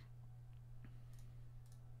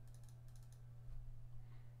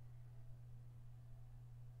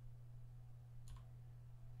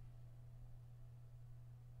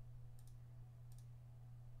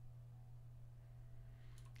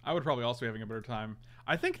 I would probably also be having a better time.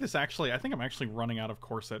 I think I'm actually running out of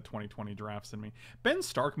core set 2020 drafts in me. Ben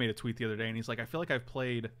Stark made a tweet the other day, and he's like, I feel like I've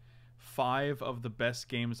played 5 of the best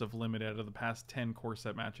games of Limited out of the past 10 core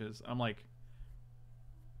set matches. I'm like,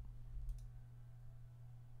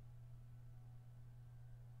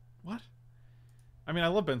 what? I mean, I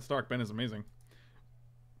love Ben Stark. Ben is amazing.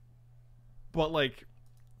 But, like,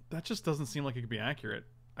 that just doesn't seem like it could be accurate.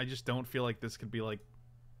 I just don't feel like this could be, like...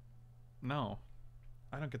 No.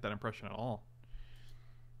 I don't get that impression at all.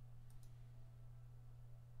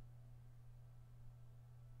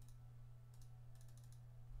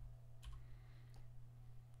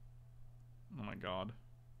 Oh my god.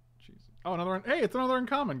 Jesus. Oh, another... Hey, it's another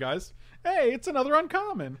uncommon, guys. Hey, it's another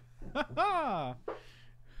uncommon. Ha ha.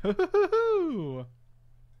 Hoo-hoo-hoo-hoo.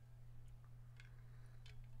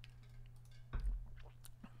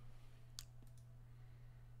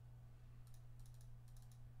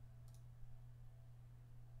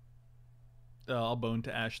 I'll bone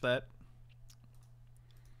to ash that.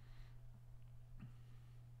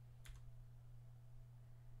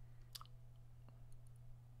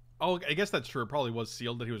 Oh, I guess that's true. It probably was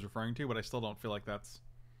sealed that he was referring to, but I still don't feel like that's...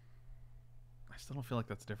 I still don't feel like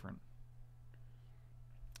that's different.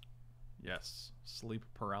 Yes. Sleep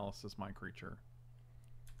paralysis, my creature.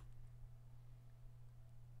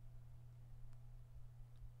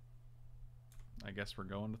 I guess we're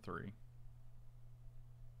going to 3.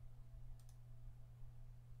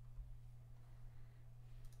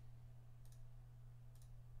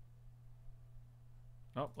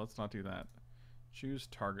 Oh, let's not do that. Choose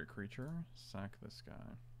target creature. Sack this guy.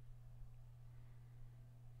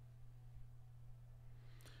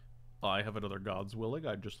 I have another God's Willing.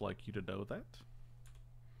 I'd just like you to know that.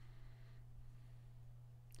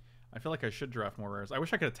 I feel like I should draft more rares. I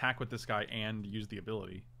wish I could attack with this guy and use the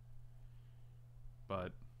ability.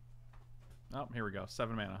 But... Oh, here we go.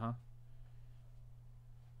 7 mana, huh?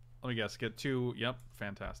 Let me guess. Get 2... Yep,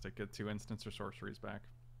 fantastic. Get 2 instants or sorceries back.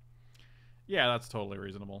 Yeah, that's totally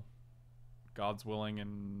reasonable. God's Willing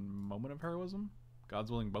and Moment of Heroism?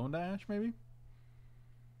 God's Willing Bone Dash, maybe?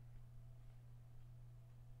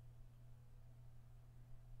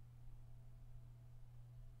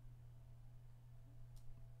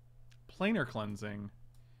 Planar Cleansing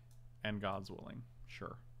and God's Willing.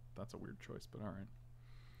 Sure. That's a weird choice, but alright.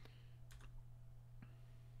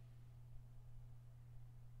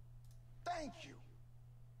 Thank you.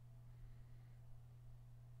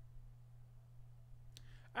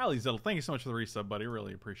 Ali Zettel, thank you so much for the resub, buddy.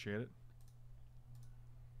 Really appreciate it.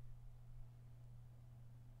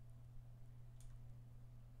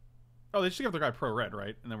 Oh, they just give the guy pro red,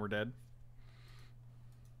 right? And then we're dead.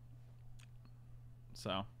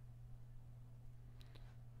 So.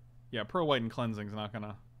 Yeah, pro white and cleansing's not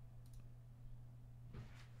gonna...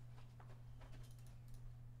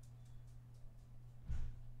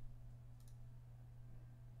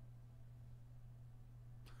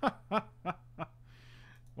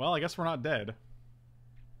 Well, I guess we're not dead.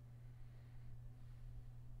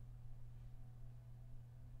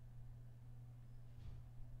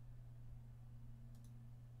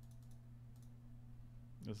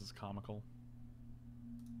 This is comical.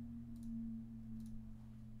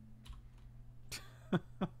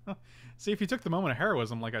 See, if you took the moment of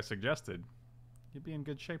heroism like I suggested, you'd be in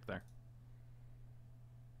good shape there.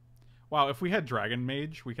 Wow, if we had Dragon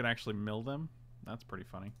Mage, we could actually mill them. That's pretty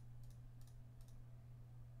funny.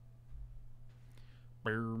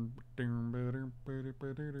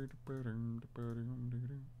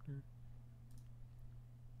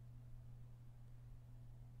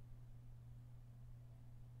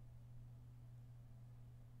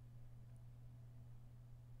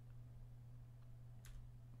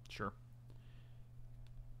 Sure.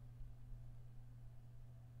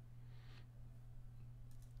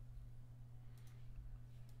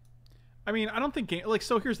 I mean, I don't think like,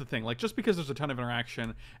 so here's the thing, like, just because there's a ton of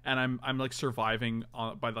interaction and I'm like surviving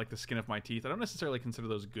by like the skin of my teeth, I don't necessarily consider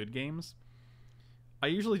those good games. I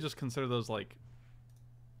usually just consider those like,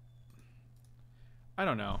 I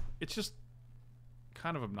don't know, it's just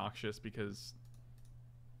kind of obnoxious because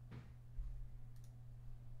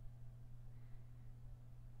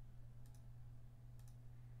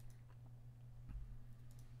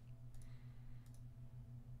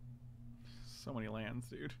So many lands,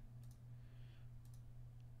 dude.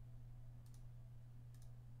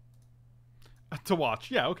 To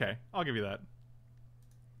watch. Yeah, okay. I'll give you that.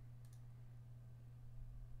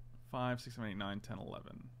 5, 6, 7, 8, 9, 10,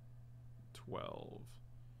 11, 12.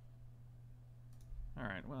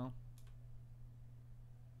 Alright, well.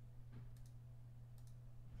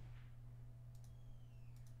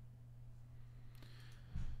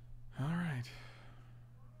 Alright.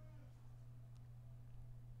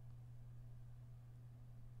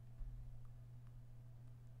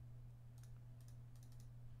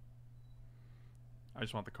 I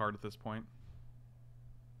just want the card at this point.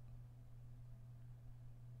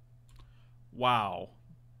 Wow.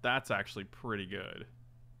 That's actually pretty good.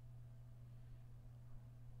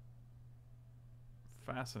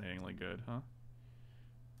 Fascinatingly good, huh?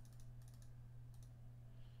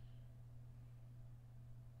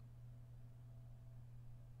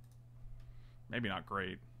 Maybe not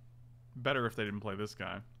great. Better if they didn't play this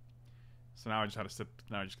guy. So now I just had to sit.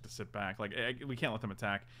 Now I just get to sit back. Like we can't let them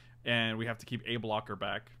attack, and we have to keep a blocker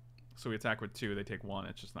back. So we attack with 2. They take 1.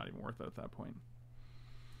 It's just not even worth it at that point.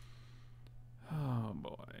 Oh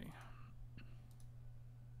boy.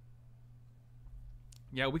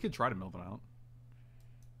 Yeah, we could try to mill them out.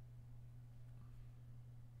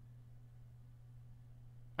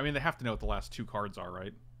 I mean, they have to know what the last 2 cards are,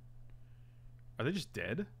 right? Are they just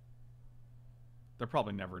dead? They're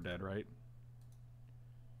probably never dead, right?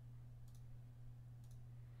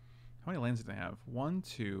 How many lands did they have? 1,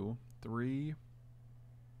 2, 3,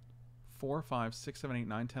 4, 5, 6, 7, 8,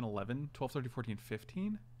 9, 10, 11, 12, 13, 14,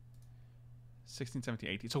 15, 16, 17,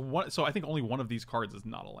 18. So I think only one of these cards is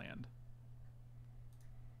not a land.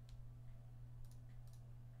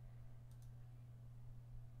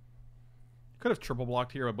 Could have triple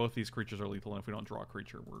blocked here, but both these creatures are lethal, and if we don't draw a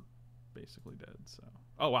creature, we're basically dead. So,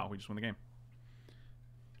 oh wow, we just won the game.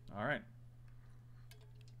 All right.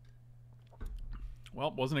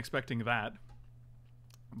 Well, wasn't expecting that,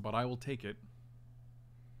 but I will take it.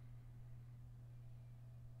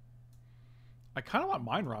 I kind of want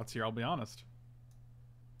Mind Rots here, I'll be honest.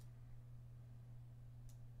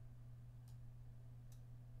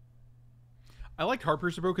 I liked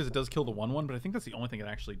Heartbreaker Bow because it does kill the 1/1, but I think that's the only thing it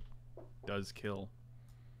actually does kill.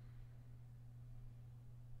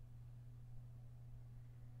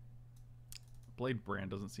 Blade Brand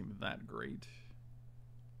doesn't seem that great.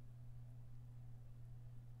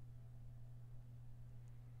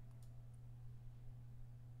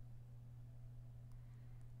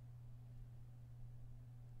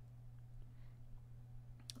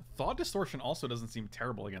 Thought Distortion also doesn't seem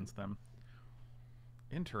terrible against them.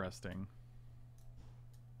 Interesting.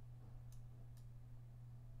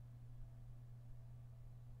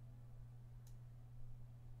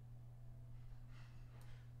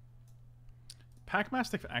 Pack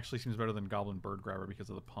Mastiff actually seems better than Goblin Bird Grabber because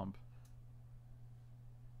of the pump.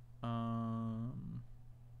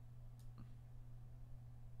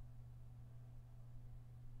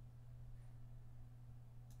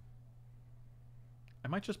 I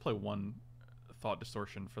might just play 1 Thought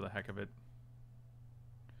Distortion for the heck of it.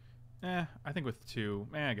 I think with 2,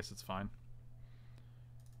 I guess it's fine.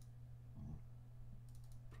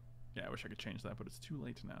 Yeah, I wish I could change that, but it's too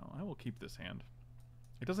late now. I will keep this hand.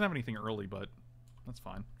 It doesn't have anything early, but that's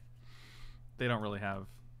fine. They don't really have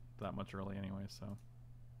that much early anyway, so.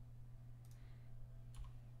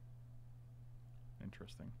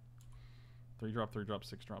 Interesting. 3-drop, 3-drop,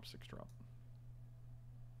 6-drop, 6-drop.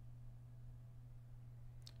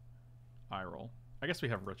 Eye roll. I guess we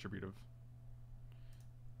have Retributive.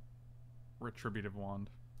 Retributive Wand.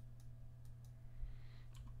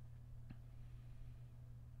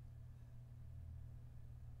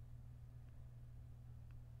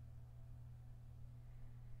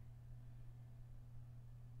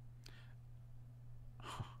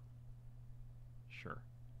 Sure.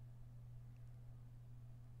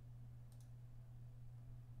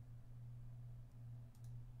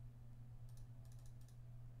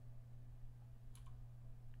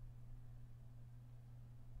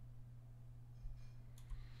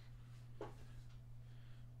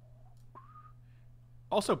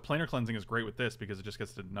 Also, Planar Cleansing is great with this because it just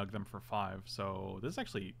gets to nug them for 5. So this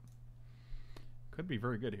actually could be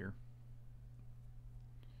very good here.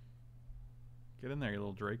 Get in there, you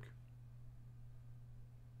little Drake.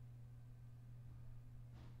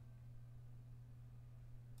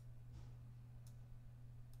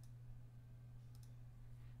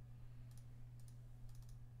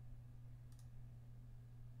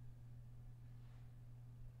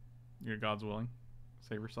 You're God's willing.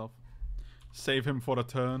 Save yourself. Save him for a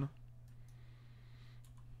turn.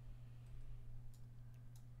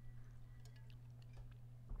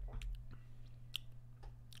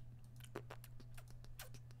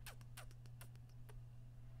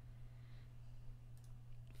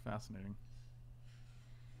 fascinating.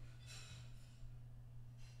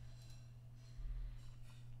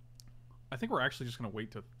 I think we're actually just going to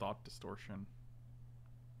wait to Thought Distortion.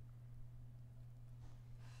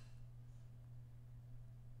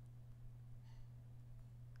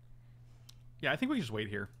 Yeah, I think we just wait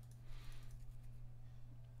here.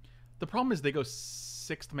 The problem is they go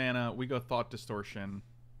 6th mana, we go Thought Distortion.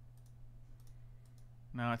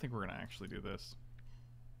 No, I think we're going to actually do this.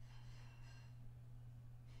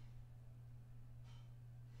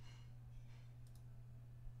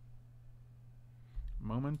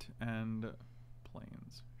 Moment and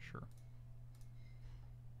Plains, sure.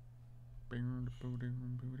 We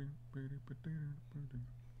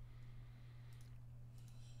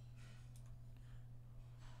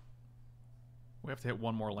have to hit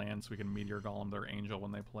one more land so we can Meteor Golem their Angel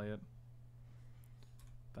when they play it.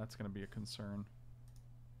 That's going to be a concern.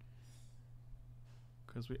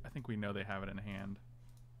 Because I think we know they have it in hand.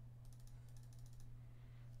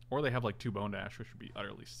 Or they have like 2 Bone Dash, which would be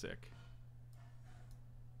utterly sick.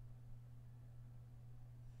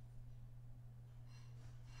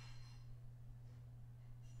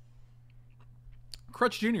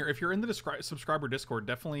 Crutch Jr., if you're in the subscriber Discord,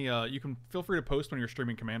 definitely you can feel free to post when you're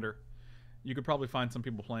streaming Commander. You could probably find some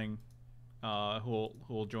people playing who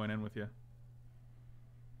will join in with you.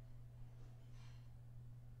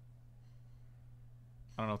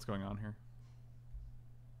 I don't know what's going on here.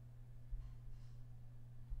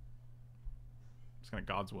 Just kind of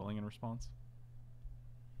God's willing in response.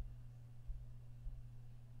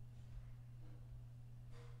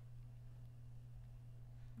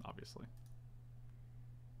 Obviously.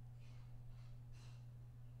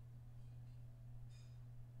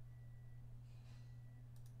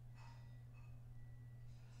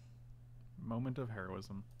 Moment of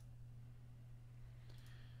heroism.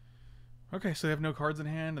 Okay, so they have no cards in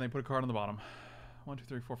hand, and they put a card on the bottom. 1, 2,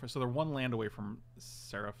 3, 4, 5. So they're 1 land away from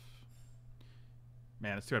Seraph.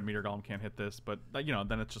 Man, it's too bad Meteor Golem can't hit this, but you know,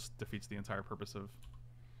 then it just defeats the entire purpose of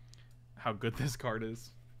how good this card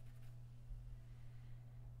is.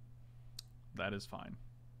 That is fine.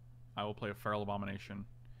 I will play a Feral Abomination.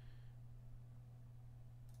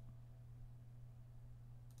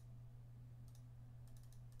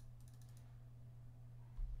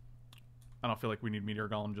 I don't feel like we need Meteor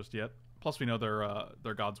Golem just yet. Plus, we know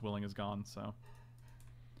their God's Willing is gone, so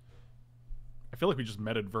I feel like we just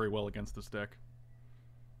meted very well against this deck.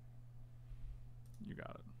 You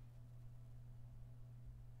got it.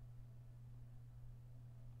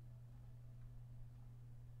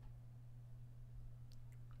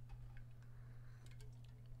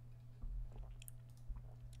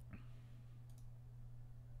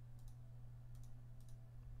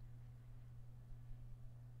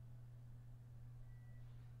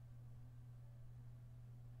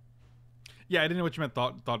 Yeah, I didn't know what you meant.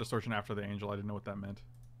 Thought Distortion after the Angel. I didn't know what that meant.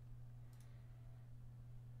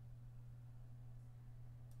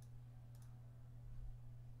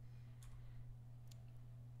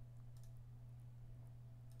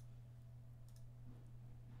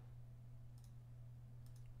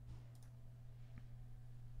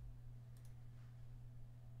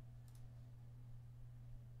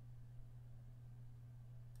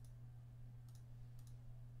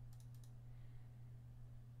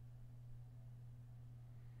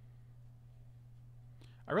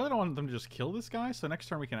 I really don't want them to just kill this guy, so next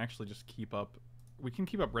turn we can actually just keep up. We can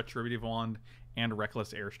keep up Retributive Wand and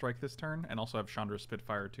Reckless Airstrike this turn, and also have Chandra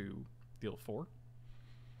Spitfire to deal 4.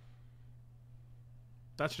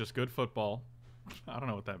 That's just good football. I don't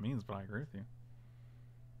know what that means, but I agree with you.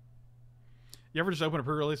 You ever just open a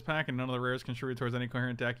pre-release pack and none of the rares contribute towards any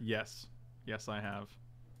coherent deck? Yes. Yes, I have.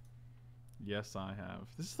 Yes, I have.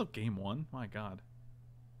 This is the game 1? My god.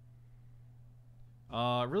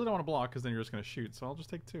 I really don't want to block because then you're just going to shoot, so I'll just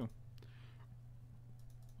take 2.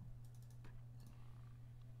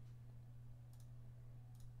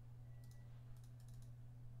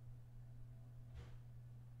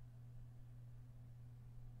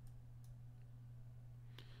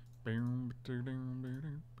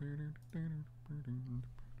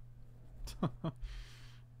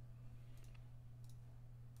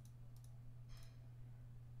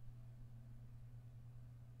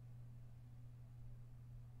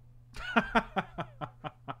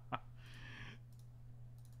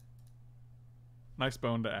 Nice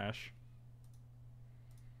bone to Ash.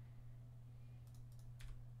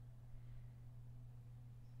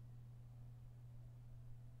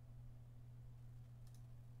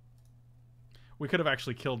 We could have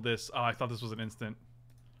actually killed this. Oh, I thought this was an instant.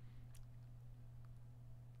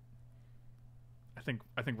 I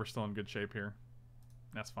think we're still in good shape here.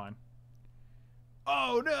 That's fine.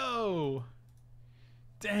 Oh no!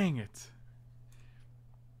 Dang it.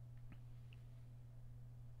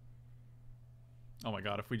 Oh my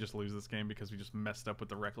god, if we just lose this game because we just messed up with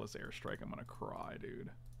the reckless airstrike, I'm gonna cry,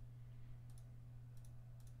 dude.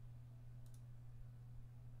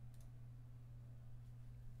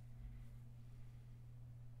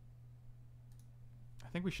 I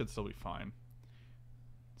think we should still be fine.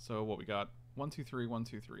 So what we got? 1, 2, 3, 1,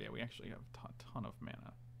 2, 3. Yeah, we actually have a ton of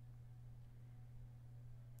mana.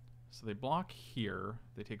 So they block here.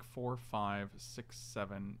 They take 4, 5, 6,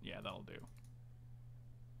 7. Yeah, that'll do.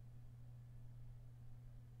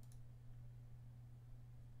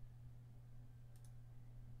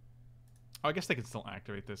 Oh, I guess they can still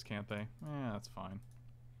activate this, can't they? Yeah, that's fine.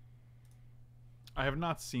 I have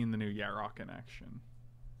not seen the new Yarok in action.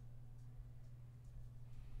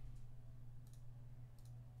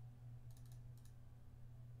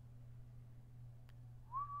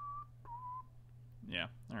 Yeah,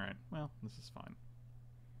 alright. Well, this is fine.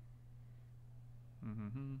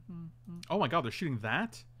 Oh my god, they're shooting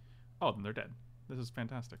that? Oh, then they're dead. This is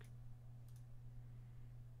fantastic.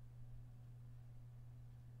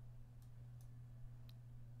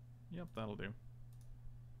 Yep, that'll do.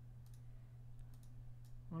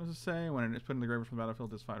 What does it say? When it's put in the graveyard from the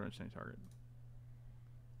battlefield, it's 5 damage to any target.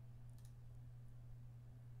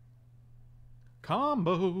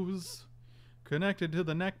 Combos! Connected to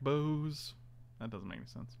the neck bows. That doesn't make any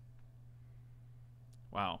sense.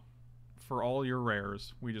 Wow. For all your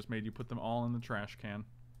rares, we just made you put them all in the trash can.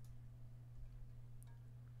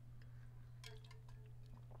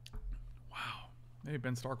 Wow. Maybe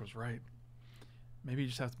Ben Stark was right. Maybe you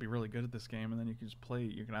just have to be really good at this game, and then you can just play.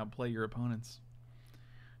 You can outplay your opponents.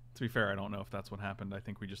 To be fair, I don't know if that's what happened. I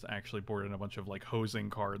think we just actually boarded in a bunch of like hosing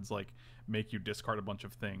cards, like make you discard a bunch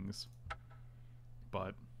of things.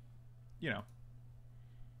 But, you know,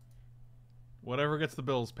 whatever gets the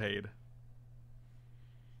bills paid.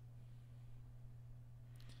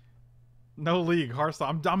 No league,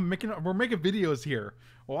 Hearthstone. We're making videos here.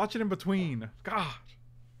 We'll watch it in between. God.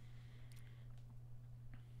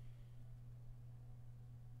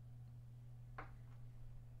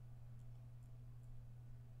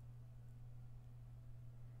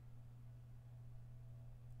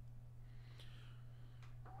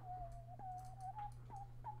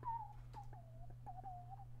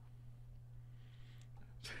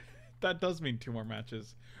 That does mean 2 more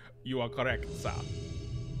matches. You are correct, sir.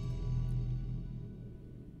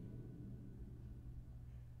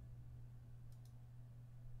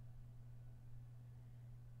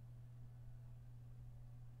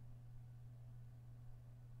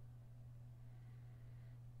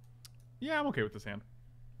 Yeah, I'm okay with this hand.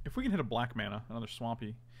 If we can hit a black mana, another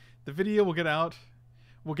Swampy, the video will get out.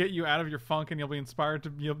 We'll get you out of your funk, and you'll be inspired to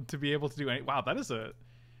be able to do any. Wow, that's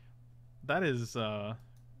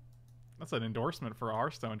an endorsement for a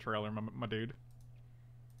Hearthstone trailer, my dude.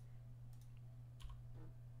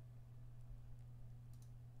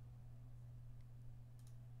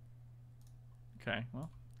 Okay,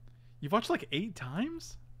 well, you've watched like 8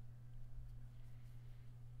 times.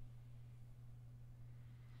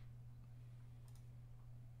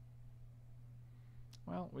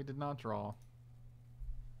 Well, we did not draw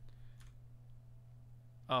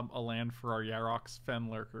a land for our Yarok's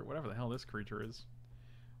Fen Lurker, whatever the hell this creature is.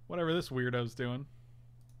 Whatever this weirdo's doing.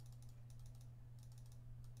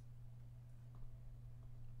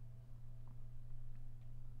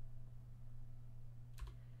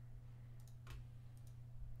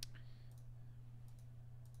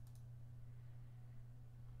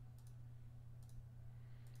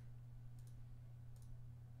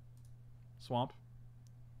 Swamp.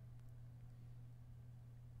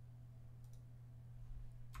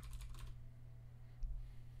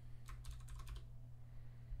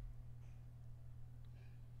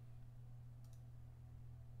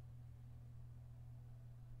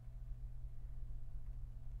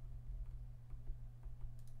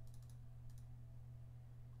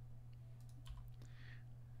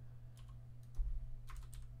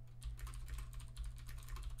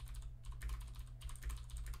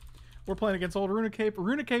 We're playing against old Runecape.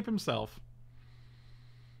 Runecape himself.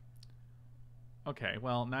 Okay,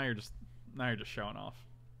 well, now you're just showing off.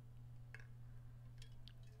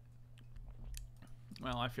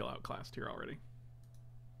 Well, I feel outclassed here already.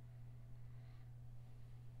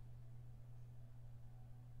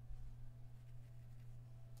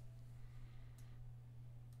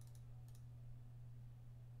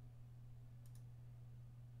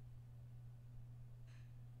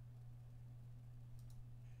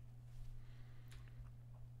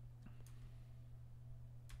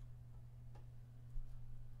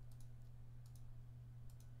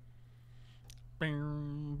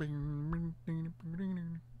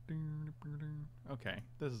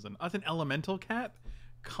 That's an elemental cat?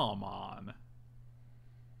 Come on.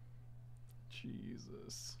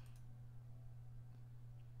 Jesus.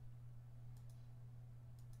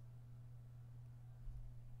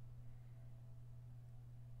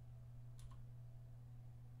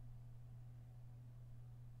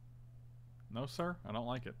 No, sir, I don't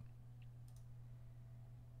like it.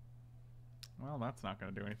 Well, that's not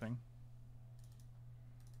going to do anything.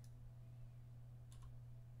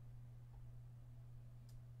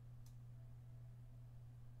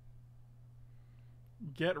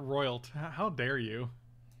 Get royal. How dare you?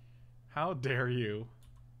 How dare you?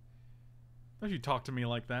 Don't you talk to me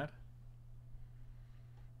like that?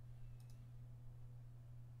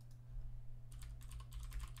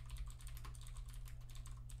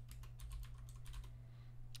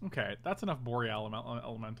 Okay, that's enough boreal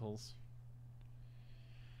elementals.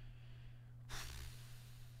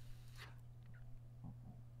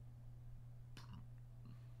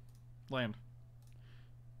 Land.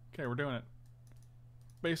 Okay, we're doing it.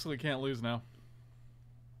 Basically can't lose now.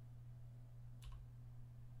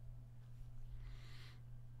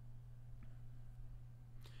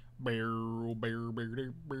 What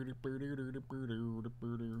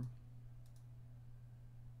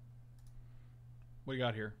do you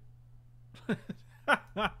got here?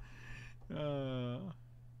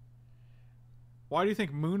 Why do you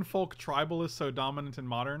think Moonfolk Tribal is so dominant in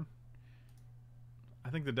Modern?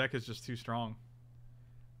 I think the deck is just too strong.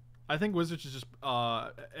 I think Wizards is just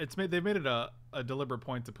they've made it a deliberate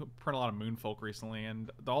point to print a lot of Moonfolk recently, and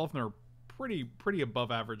all of them are pretty above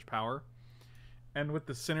average power. And with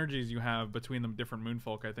the synergies you have between the different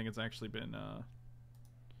Moonfolk, I think it's actually been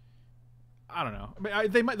I don't know. I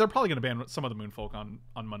mean, they're probably going to ban some of the Moonfolk on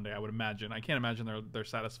Monday, I would imagine. I can't imagine they're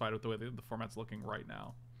satisfied with the way the format's looking right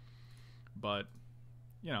now. But,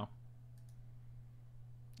 you know,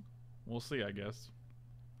 we'll see, I guess.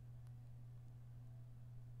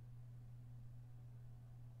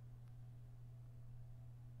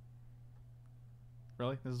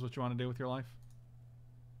 Really? This is what you want to do with your life?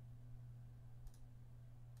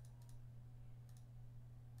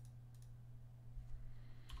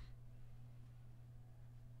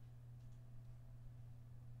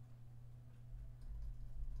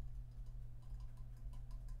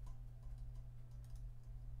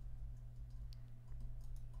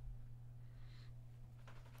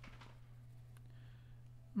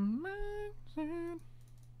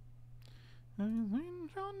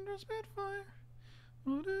 Spitfire.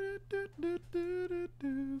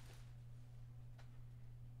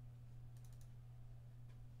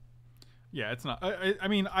 Yeah, it's not. I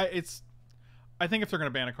mean, I think if they're going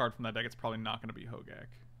to ban a card from that deck, it's probably not going to be Hogak.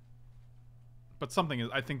 But something is.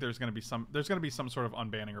 I think there's going to be some sort of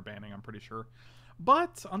unbanning or banning. I'm pretty sure.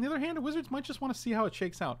 But on the other hand, Wizards might just want to see how it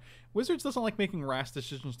shakes out. Wizards doesn't like making rash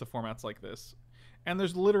decisions to formats like this. And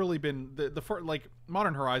there's literally been like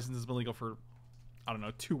Modern Horizons has been legal for, I don't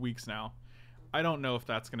know, 2 weeks now. I don't know if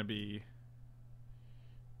that's going to be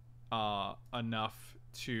enough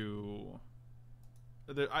to.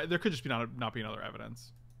 There could just be not be another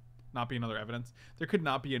evidence. Not be another evidence. There could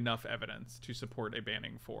not be enough evidence to support a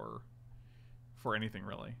banning for anything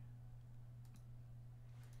really.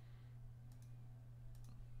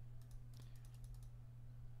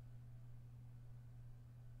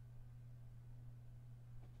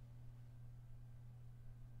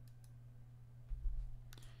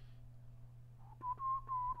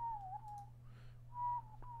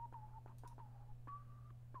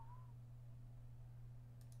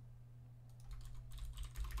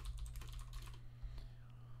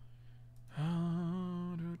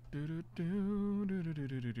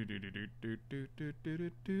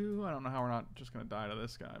 I don't know how we're not just gonna die to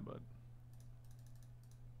this guy, but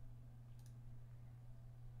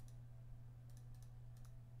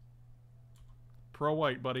pro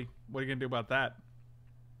white, buddy. What are you gonna do about that?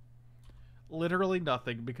 Literally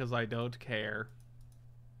nothing, because I don't care.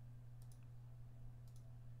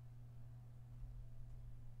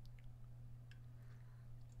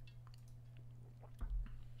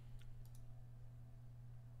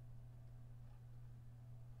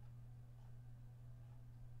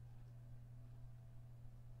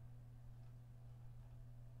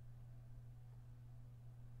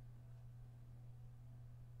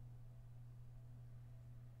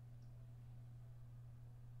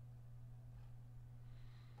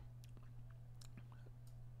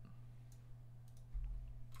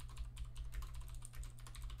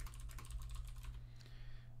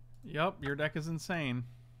 Yup, your deck is insane.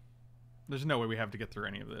 There's no way we have to get through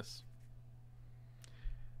any of this.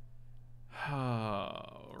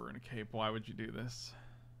 We're in a cape. Why would you do this?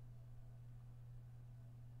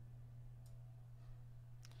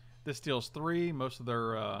 This deals 3. Most of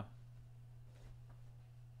their...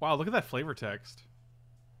 Wow, look at that flavor text.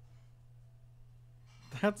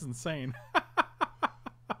 That's insane.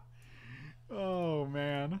 Oh,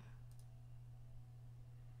 man.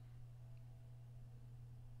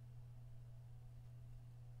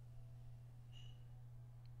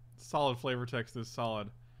 Solid flavor text is solid.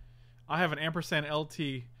 I have an ampersand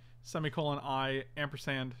LT semicolon I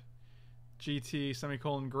ampersand GT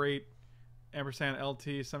semicolon great ampersand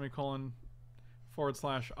LT semicolon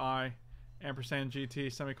 / I ampersand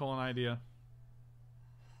GT semicolon idea.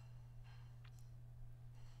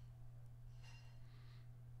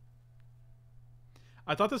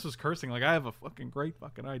 I thought this was cursing. Like, I have a fucking great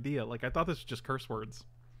fucking idea. Like, I thought this was just curse words.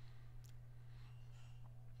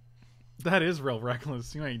 That is real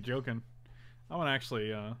reckless. You ain't joking. I want to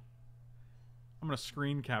actually, I'm gonna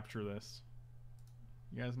screen capture this.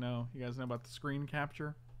 You guys know about the screen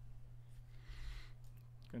capture?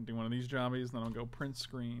 Gonna do one of these jobbies, then I'll go print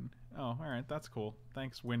screen. Oh, alright, that's cool.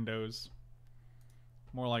 Thanks, Windows.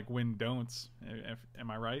 More like Win-don'ts,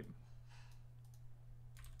 am I right?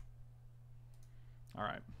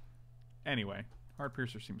 Alright. Anyway, Heart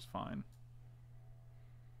Piercer seems fine.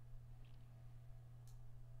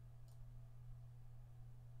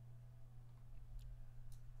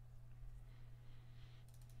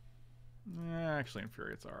 Actually,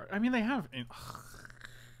 Infuriate's alright. I mean, they have...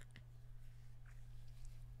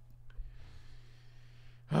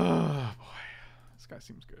 Oh, boy. This guy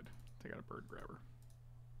seems good. Take out a Bird Grabber.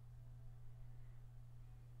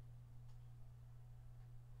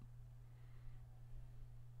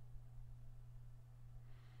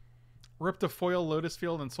 Ripped a foil Lotus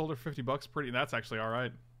Field and sold her $50 pretty. That's actually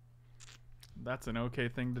alright. That's an okay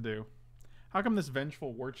thing to do. How come this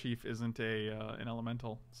Vengeful War Chief isn't an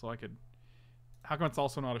elemental? So I could... How come it's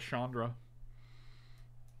also not a Chandra?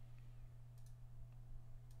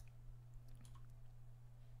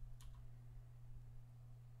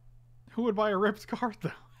 Who would buy a ripped card,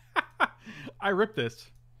 though? I ripped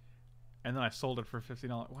this. And then I sold it for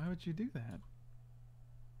 $50. Why would you do that?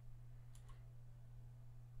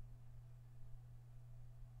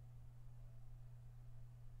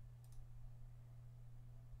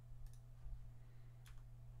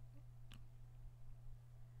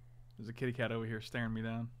 There's a kitty cat over here staring me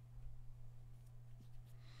down.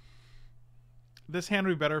 This hand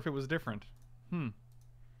would be better if it was different. Well,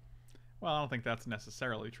 I don't think that's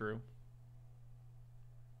necessarily true.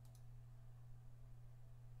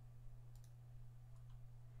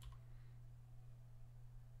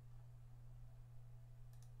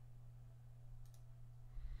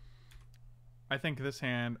 I think this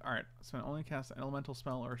hand... Alright, so I only cast an elemental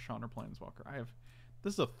spell or a Chandra Planeswalker. I have...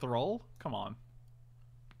 This is a Thrall? Come on.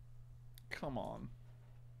 Come on.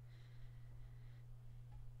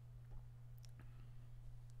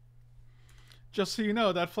 Just so you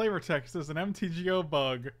know, that flavor text is an MTGO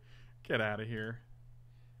bug. Get out of here.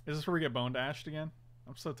 Is this where we get Bone Dashed again?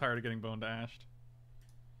 I'm so tired of getting Bone Dashed.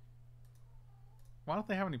 Why don't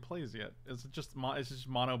they have any plays yet? Is it just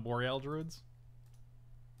mono Boreal Druids?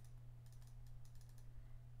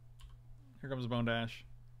 Here comes Bone Dash.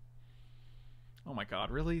 Oh my god,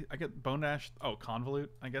 really? I get Bone Dash... Oh, Convolute?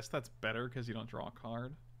 I guess that's better because you don't draw a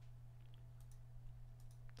card.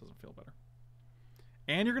 Doesn't feel better.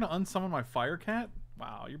 And you're going to unsummon my Fire Cat?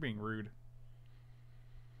 Wow, you're being rude.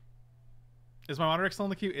 Is my Monarch still in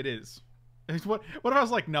the queue? It is. What if I was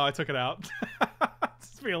like, no, I took it out?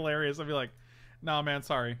 This would be hilarious. I'd be like, nah, man,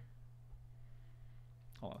 sorry.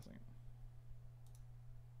 Hold on a second.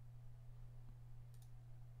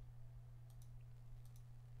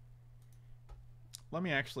 Let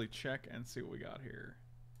me actually check and see what we got here.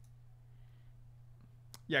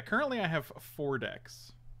 Yeah, currently I have 4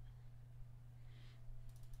 decks.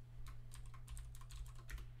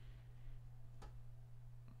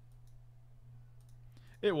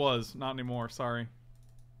 It was. Not anymore. Sorry.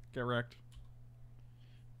 Get wrecked.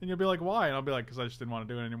 And you'll be like, why? And I'll be like, because I just didn't want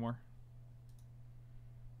to do it anymore.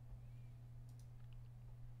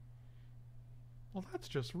 Well, that's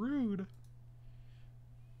just rude.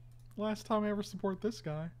 Last time I ever support this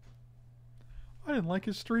guy. I didn't like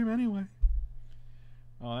his stream anyway.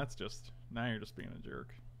 Oh, that's just... Now you're just being a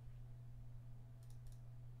jerk.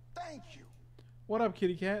 Thank you. What up,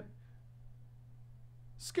 kitty cat?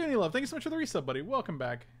 Skinny Love, thank you so much for the resub, buddy. Welcome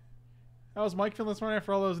back. How was Mike feeling this morning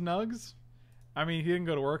after all those nugs? I mean, he didn't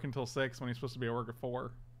go to work until 6 when he's supposed to be at work at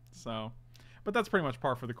 4. So... But that's pretty much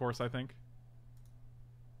par for the course, I think.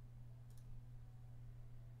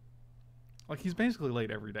 Like, he's basically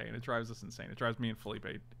late every day, and it drives us insane. It drives me and Felipe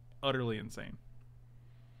utterly insane.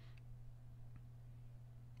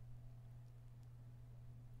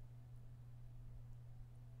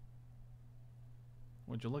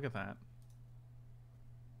 Would you look at that?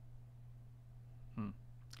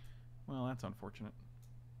 Well, that's unfortunate.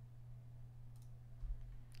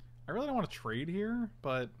 I really don't want to trade here,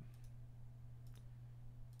 but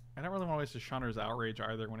I don't really want to waste a Shunner's Outrage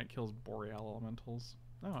either when it kills Boreal Elementals.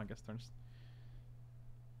 Oh, I guess there's...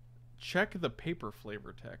 Check the paper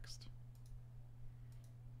flavor text.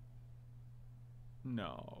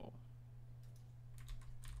 No.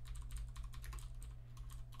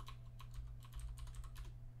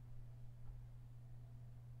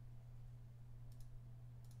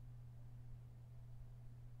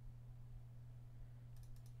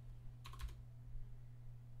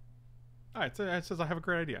 Alright, so it says I have a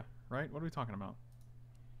great idea, right? What are we talking about?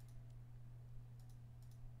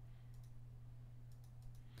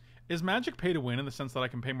 Is Magic pay to win in the sense that I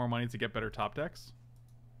can pay more money to get better top decks?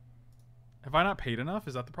 Have I not paid enough?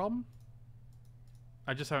 Is that the problem?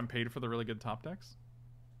 I just haven't paid for the really good top decks?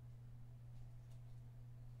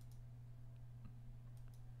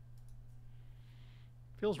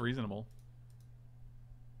 Feels reasonable.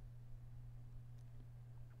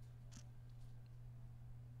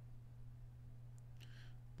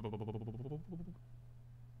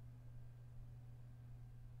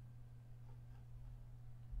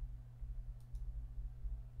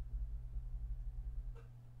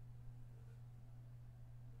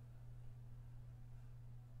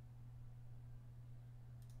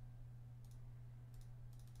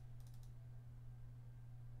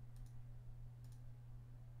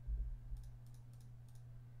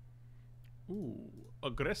 Ooh,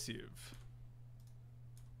 aggressive.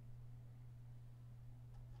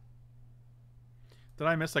 Did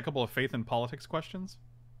I miss a couple of faith and politics questions?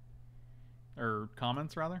 Or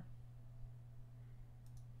comments, rather?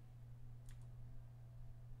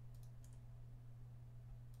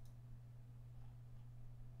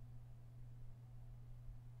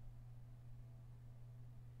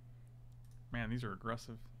 Man, these are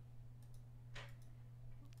aggressive.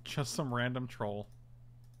 Just some random troll.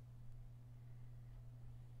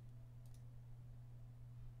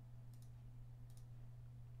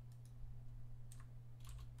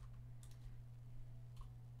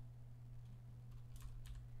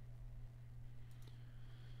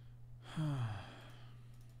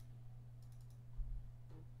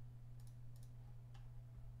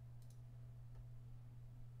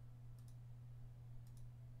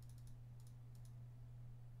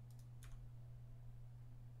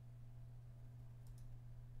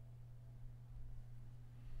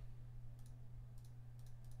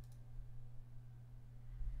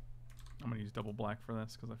 I'm gonna use double black for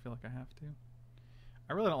this because I feel like I have to.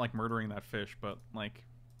 I really don't like murdering that fish, but like,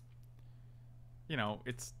 you know,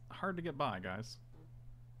 it's hard to get by, guys.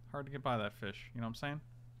 Hard to get by that fish, you know what I'm saying?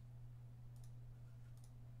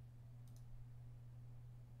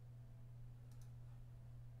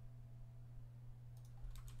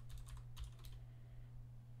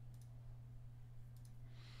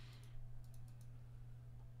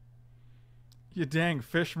 You dang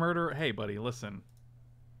fish murderer. Hey, buddy, listen.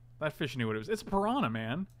 That fish knew what it was. It's a piranha,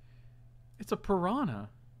 man. It's a piranha.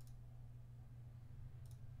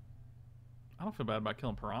 I don't feel bad about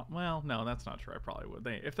killing piranha. Well, no, that's not true. I probably would.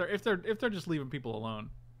 If they're just leaving people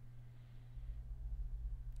alone.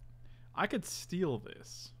 I could steal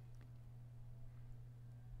this.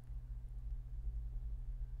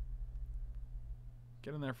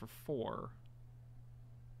 Get in there for 4.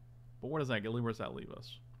 But what does that get? Where does that leave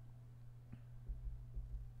us?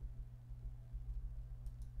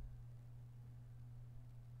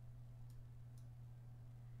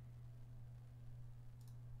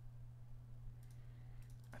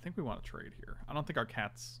 I think we want to trade here. I don't think our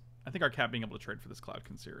cat's... I think our cat being able to trade for this Cloud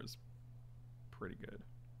Conceer is pretty good.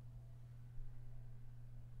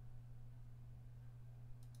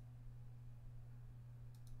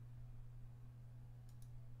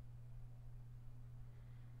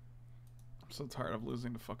 I'm so tired of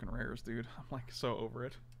losing to fucking rares, dude. I'm like so over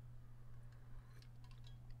it.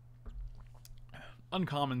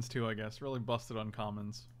 Uncommons too, I guess. Really busted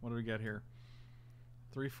uncommons. What do we get here?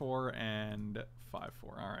 3-4 and 5-4.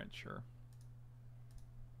 Alright, sure.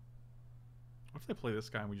 What if they play this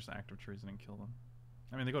guy and we just active treason and kill them?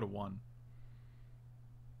 I mean, they go to 1.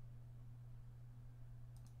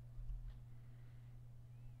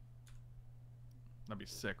 That'd be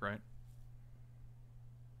sick, right?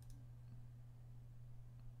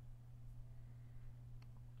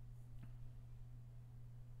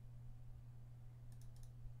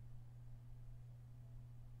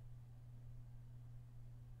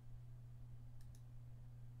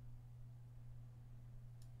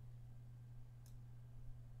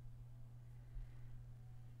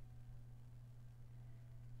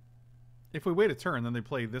 If we wait a turn, then they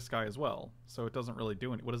play this guy as well. So it doesn't really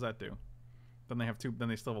do any. What does that do? Then they have two. Then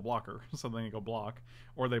they still have a blocker. So then they go block,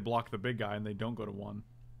 or they block the big guy and they don't go to 1.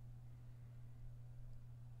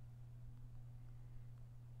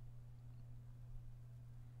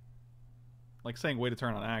 Like saying wait a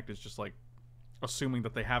turn on act is just like assuming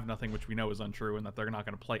that they have nothing, which we know is untrue, and that they're not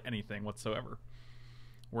going to play anything whatsoever.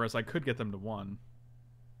 Whereas I could get them to 1.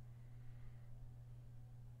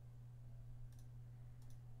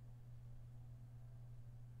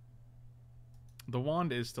 The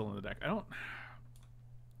wand is still in the deck. I don't...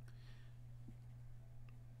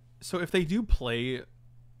 So if they do play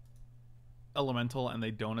elemental and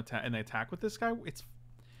they don't attack, and they attack with this guy,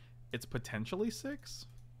 it's potentially 6.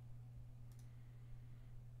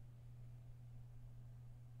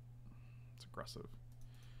 It's aggressive.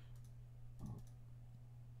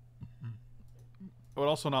 I would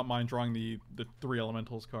also not mind drawing the 3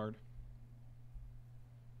 elementals card.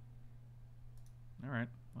 All right.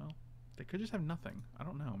 Well, they could just have nothing. I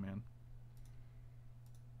don't know, man.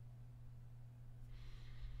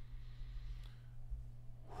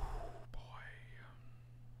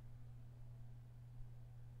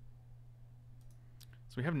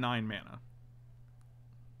 So we have 9 mana.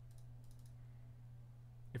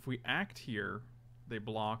 If we act here, they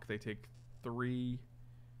block, they take 3.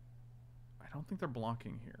 I don't think they're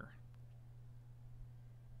blocking here.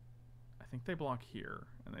 I think they block here,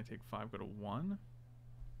 and they take 5, go to 1.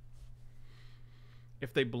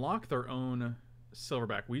 If they block their own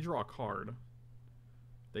silverback, we draw a card.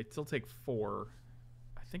 They still take 4.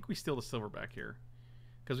 I think we steal the silverback here.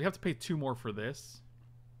 Because we have to pay 2 more for this.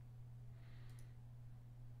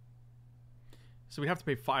 So we have to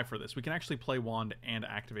pay 5 for this. We can actually play Wand and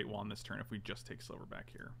activate Wand this turn if we just take Silverback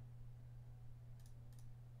here.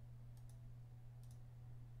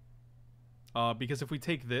 Because if we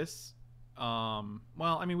take this, well,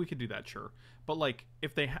 I mean, we could do that, sure. But, like,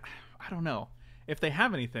 if they I don't know. If they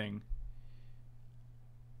have anything...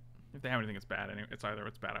 If they have anything, it's bad. Anyway, it's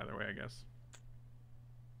bad either way, I guess.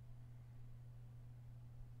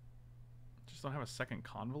 Just don't have a second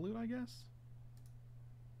Convolute, I guess?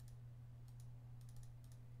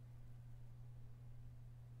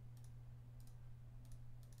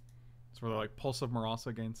 Where they're like Pulse of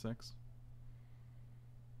Marasa gain 6.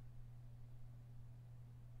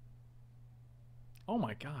 Oh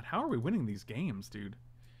my god, how are we winning these games, dude?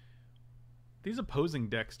 These opposing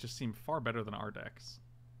decks just seem far better than our decks.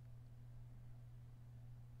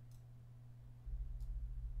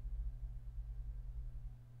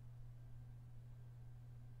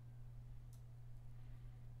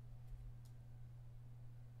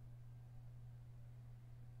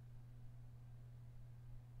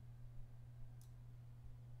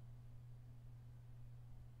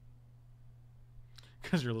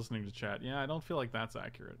 Because you're listening to chat. Yeah, I don't feel like that's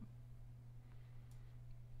accurate.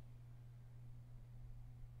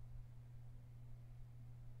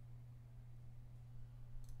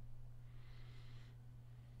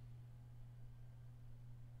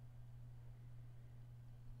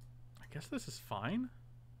 I guess this is fine.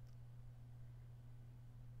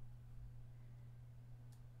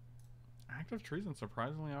 Active treason,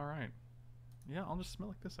 surprisingly alright. Yeah, I'll just smell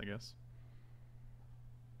like this, I guess.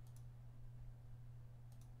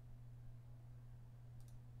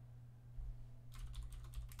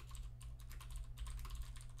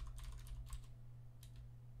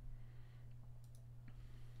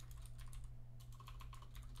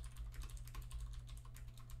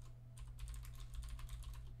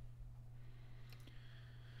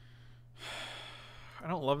 I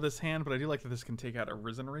don't love this hand, but I do like that this can take out a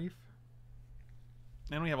Risen Reef.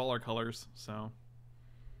 And we have all our colors, so...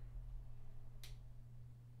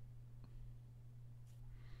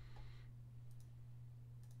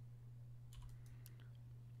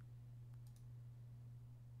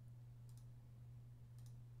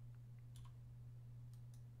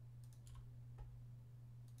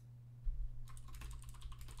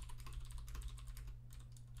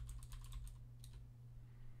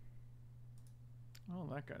 Oh,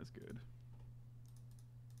 that guy's good.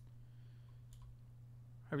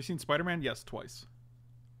 Have you seen Spider-Man? Yes, twice.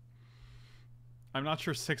 I'm not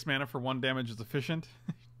sure 6 mana for 1 damage is efficient.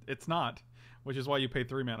 It's not, which is why you pay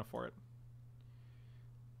 3 mana for it.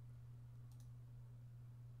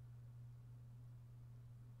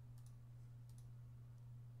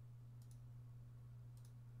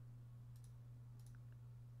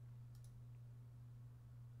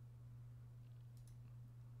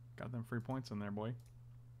 Got them free points in there, boy.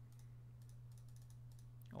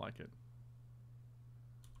 I like it.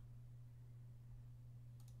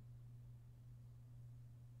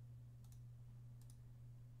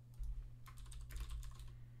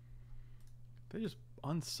 They just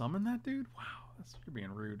unsummon that dude? Wow, you're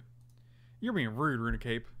being rude. You're being rude,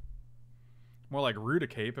 Runecape. More like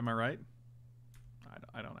Rudecape, am I right?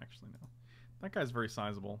 I don't actually know. That guy's very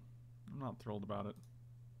sizable. I'm not thrilled about it.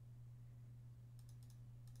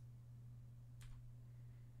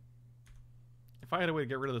 If I had a way to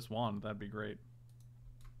get rid of this wand, that'd be great.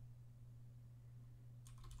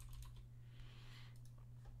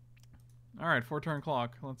 Alright, 4-turn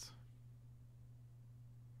clock.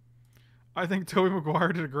 I think Tobey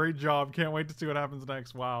Maguire did a great job. Can't wait to see what happens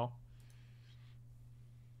next. Wow.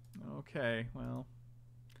 Okay, well.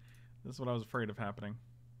 This is what I was afraid of happening.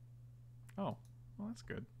 Oh, well that's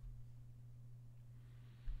good.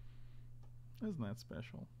 Isn't that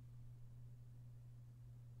special?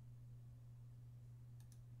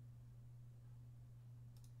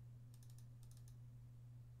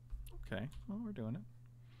 Okay, well we're doing it.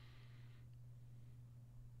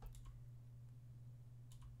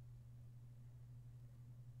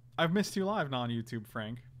 I've missed you live, non-YouTube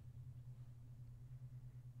Frank.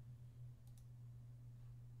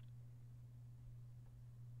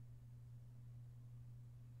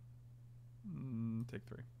 Take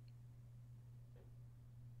 3.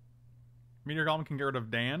 Meteor Golem can get rid of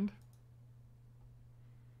Dand.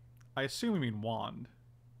 I assume you mean Wand.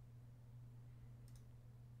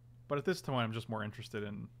 But at this point, I'm just more interested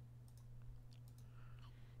in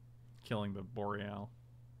killing the Boreal.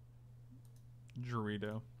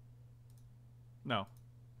 Gerudo. No.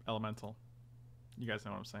 Elemental. You guys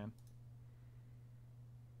know what I'm saying.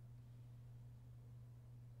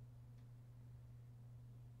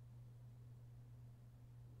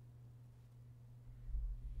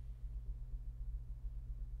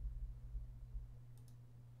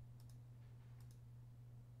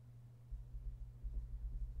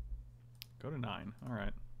 Go to 9. All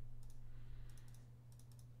right.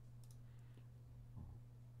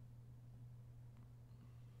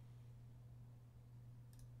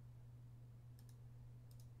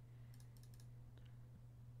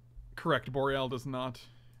 Correct. Boreal does not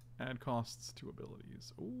add costs to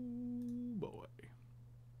abilities. Oh boy.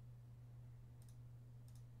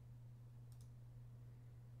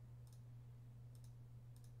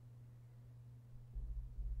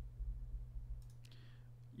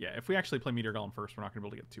 Yeah, if we actually play Meteor Golem first, we're not going to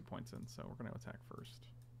be able to get 2 points in, so we're going to attack first.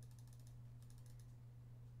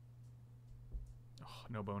 Oh,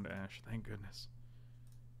 no bone to ash. Thank goodness.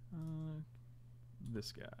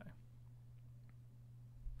 This guy.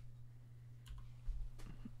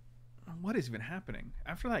 What is even happening?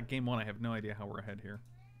 After that game 1, I have no idea how we're ahead here.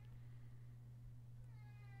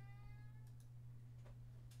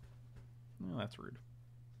 Well, that's rude.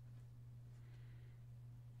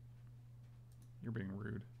 You're being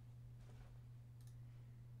rude.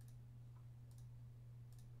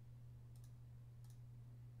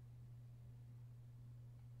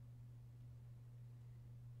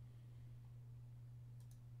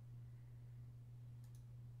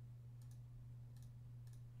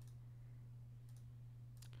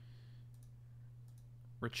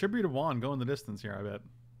 Retributive Wand going the distance here, I bet.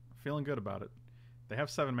 Feeling good about it. They have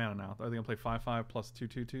 7 mana now. Are they going to play 5/5 plus 2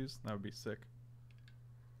 2/2s? That would be sick.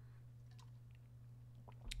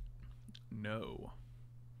 No.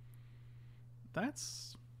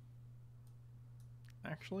 That's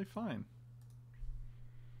actually fine.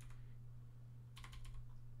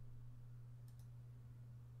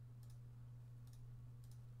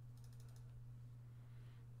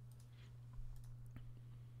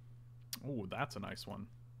 Oh, that's a nice one.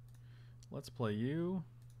 Let's play you,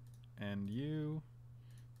 and you,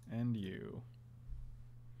 and you.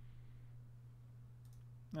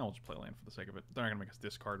 Now we'll just play land for the sake of it. They're not going to make us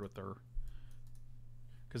discard with their...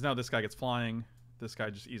 Because now this guy gets flying. This guy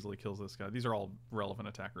just easily kills this guy. These are all relevant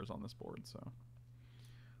attackers on this board, so...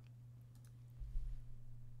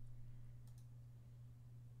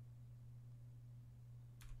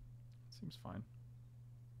 Seems fine.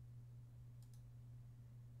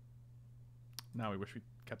 Now we wish we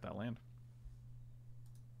kept that land.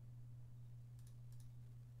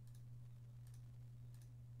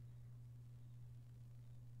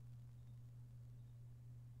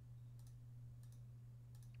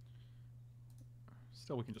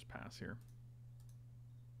 Still, we can just pass here.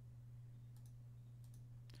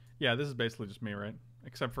 Yeah, this is basically just me, right?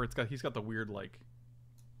 Except for he's got the weird, like...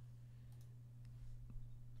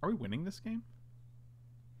 Are we winning this game?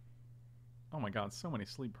 Oh my god, so many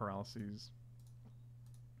sleep paralyses.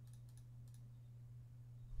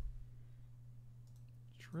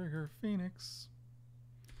 Trigger Phoenix.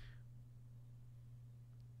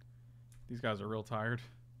 These guys are real tired.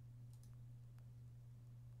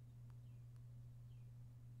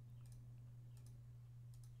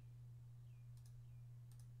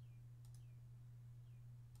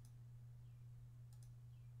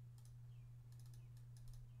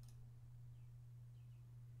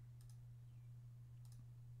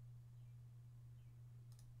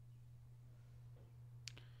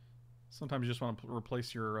 Sometimes you just want to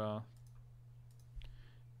replace your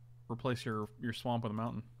swamp with a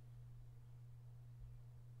mountain.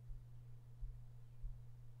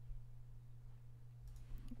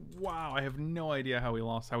 Wow, I have no idea how we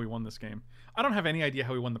lost, how we won this game. I don't have any idea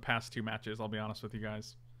how we won the past 2 matches, I'll be honest with you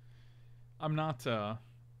guys. I'm not,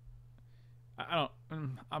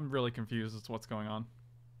 I'm really confused as to what's going on.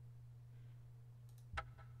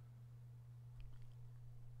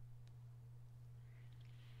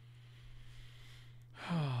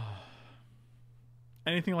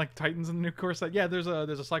 Anything like Titans in the new core set? Yeah, there's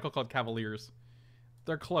a cycle called Cavaliers.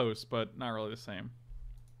 They're close, but not really the same.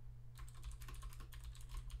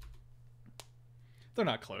 They're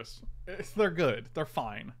not close. They're good. They're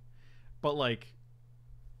fine. But, like,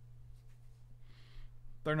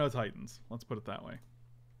 they're no Titans. Let's put it that way.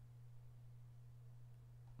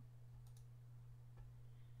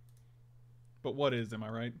 But what is, am I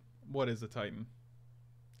right? What is a Titan?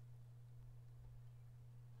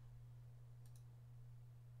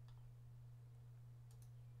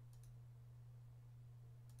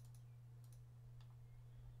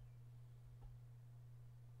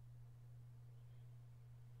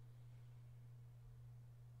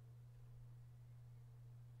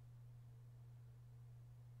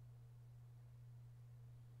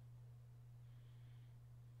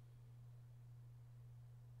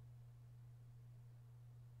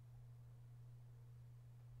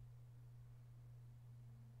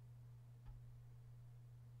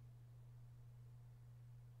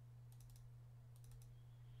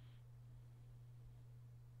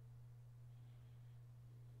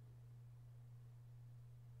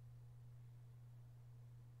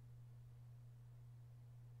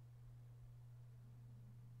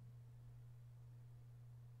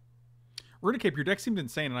 Rudicape, your deck seemed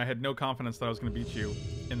insane, and I had no confidence that I was going to beat you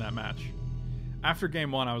in that match. After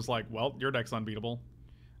game 1, I was like, well, your deck's unbeatable.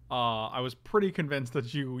 I was pretty convinced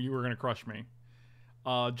that you were going to crush me.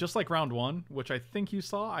 Just like round 1, which I think you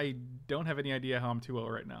saw, I don't have any idea how I'm 2-0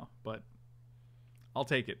 right now, but I'll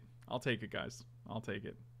take it. I'll take it, guys. I'll take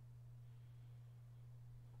it.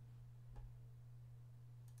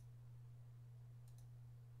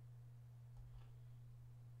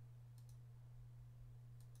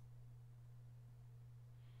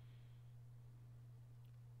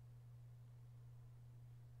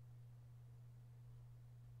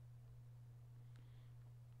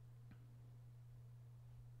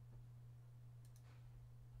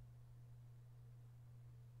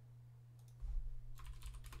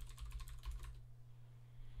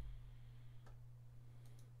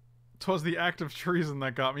 Twas the act of treason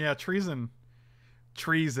that got me. Yeah, treason.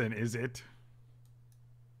 Treason, is it?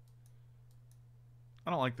 I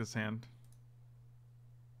don't like this hand.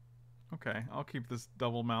 Okay, I'll keep this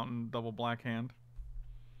double mountain, double black hand.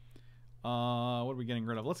 What are we getting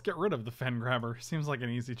rid of? Let's get rid of the Fen Grabber. Seems like an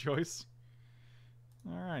easy choice.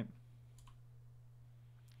 Alright.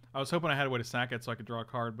 I was hoping I had a way to sack it so I could draw a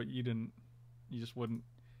card, but you didn't. You just wouldn't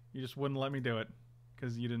let me do it.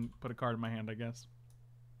 Because you didn't put a card in my hand, I guess.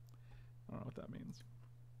 I don't know what that means.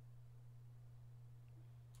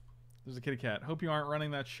 There's a kitty cat. Hope you aren't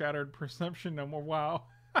running that shattered perception no more. Wow.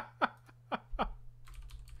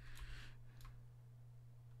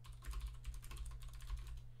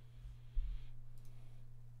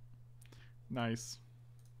 Nice.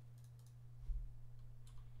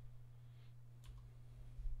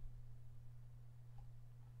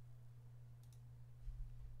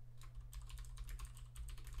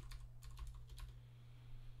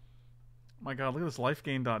 My god, look at this life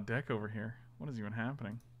gain deck over here. What is even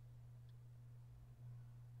happening?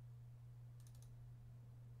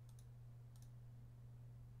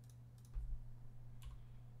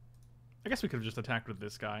 I guess we could have just attacked with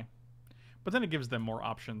this guy. But then it gives them more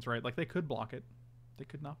options, right? Like, they could block it. They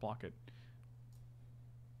could not block it.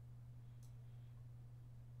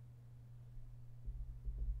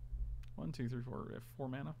 One, two, three, four. We have 4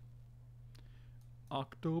 mana.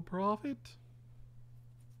 Octoprophet.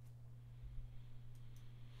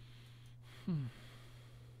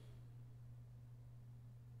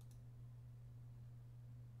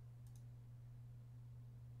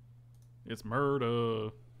 It's murder.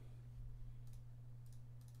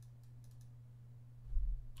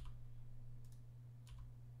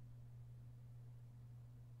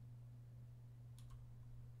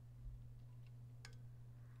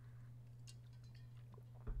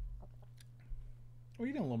 What are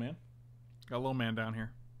you doing, little man? Got a little man down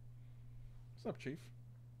here. What's up, Chief?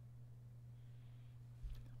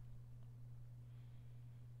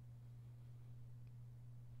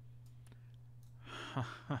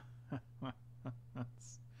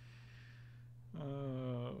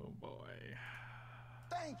 Oh boy.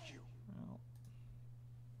 Thank you.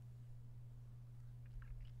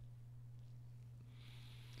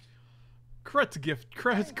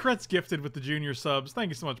 Kretz gifted with the junior subs. Thank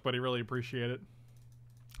you so much, buddy. Really appreciate it.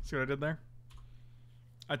 See what I did there?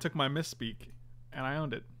 I took my misspeak and I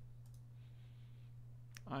owned it.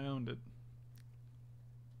 I owned it.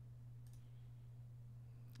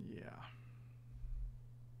 Yeah.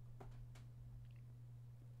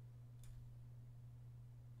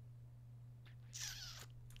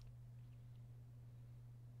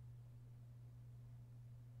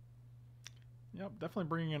 Yep, definitely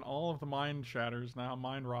bringing in all of the mind shatters now,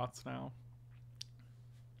 mind rots now.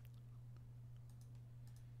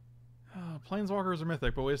 Planeswalkers are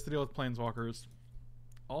mythic, but ways to deal with planeswalkers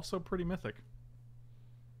also pretty mythic.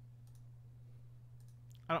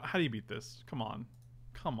 How do you beat this? Come on.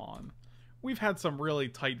 Come on. We've had some really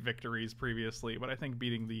tight victories previously, but I think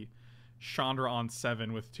beating the Chandra on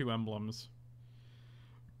 7 with 2 emblems.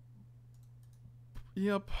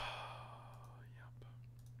 Yep. Yep.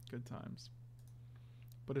 Good times.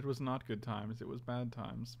 But it was not good times. It was bad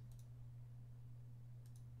times.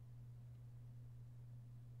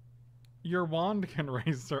 Your wand can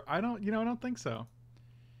raise, sir. I don't think so.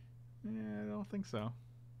 Yeah, I don't think so.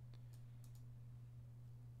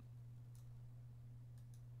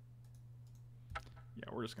 Yeah,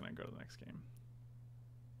 we're just going to go to the next game.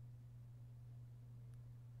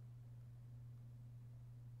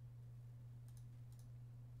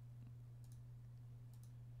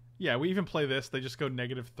 Yeah, we even play this. They just go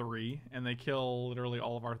 -3 and they kill literally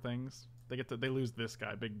all of our things. They lose this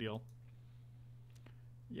guy. Big deal.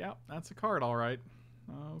 Yeah, that's a card, all right.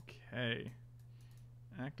 Okay.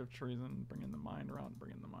 Act of treason. Bring in the mind rot.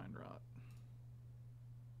 Bring in the mind rot.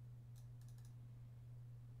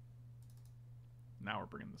 Now we're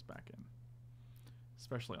bringing this back in,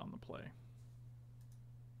 especially on the play.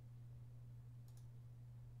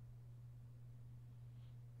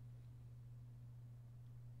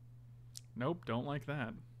 Nope, don't like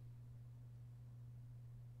that.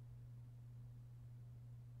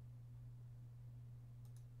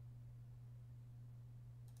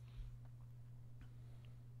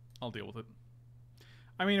 I'll deal with it.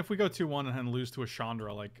 I mean, if we go 2-1 and lose to a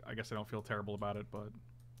Chandra, like, I guess I don't feel terrible about it, but...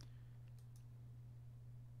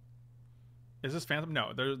 Is this Phantom?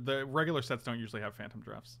 No, the regular sets don't usually have Phantom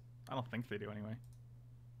drafts. I don't think they do anyway.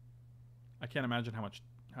 I can't imagine how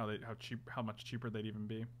much cheaper they'd even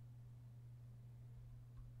be.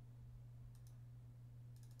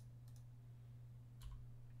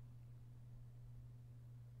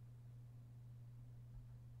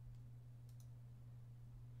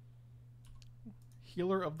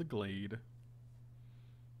 Healer of the Glade.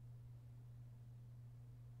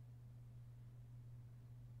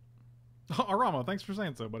 Aramo, thanks for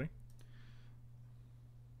saying so, buddy.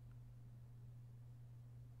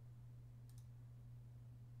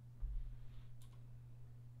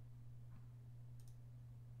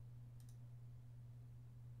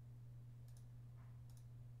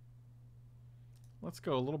 Let's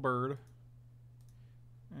go, little bird.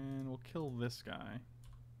 And we'll kill this guy.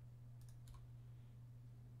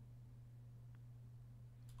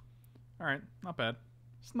 Alright, not bad.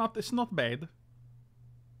 It's not bad.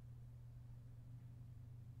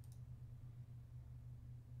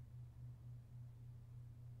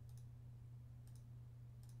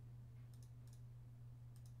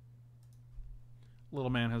 Little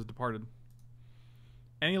man has departed.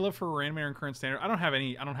 Any love for Reanimator in current standard? I don't have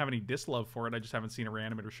any dislove for it. I just haven't seen a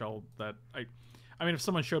Reanimator shell that I mean, if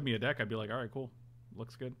someone showed me a deck, I'd be like, all right, cool,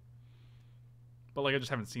 looks good. But like, I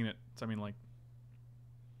just haven't seen it. So I mean, like,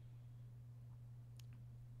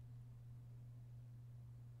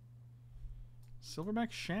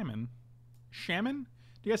 Silverback Shaman. Shaman?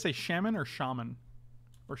 Do you guys say Shaman or Shaman?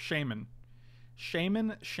 Or Shaman?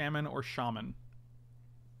 Shaman, Shaman, or Shaman?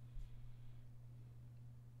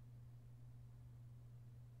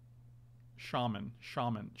 Shaman,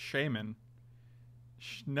 Shaman, Shaman.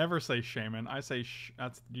 Never say Shaman. I say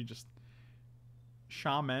that's you just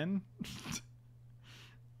Shaman.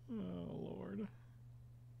 Oh Lord.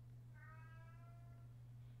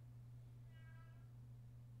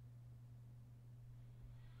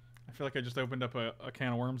 I feel like I just opened up a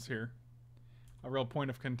can of worms here. A real point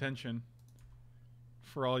of contention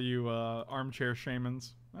for all you armchair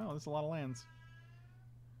shamans. Oh, there's a lot of lands.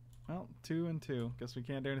 Well, 2 and 2. Guess we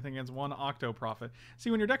can't do anything against one Octo Prophet. See,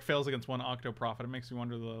 when your deck fails against one Octo Prophet, it makes me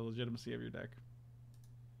wonder the legitimacy of your deck.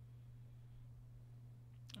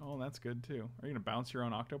 Oh, that's good too. Are you going to bounce your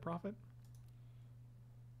own Octo Prophet?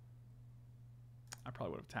 I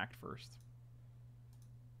probably would have tacked first.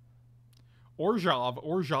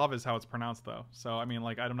 Orjav is how it's pronounced, though. So, I mean,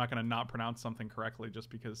 like, I'm not going to not pronounce something correctly just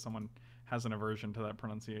because someone has an aversion to that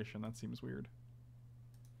pronunciation. That seems weird.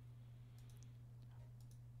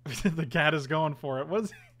 The cat is going for it.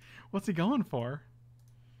 What's he going for?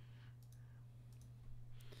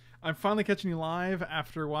 I'm finally catching you live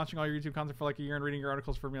after watching all your YouTube content for like a year and reading your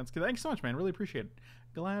articles for months. Thanks so much, man. Really appreciate it.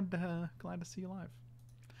 Glad to see you live.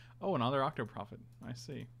 Oh, another Octoprophet. I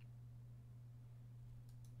see.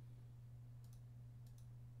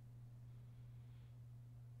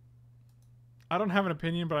 I don't have an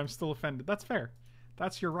opinion, but I'm still offended. That's fair.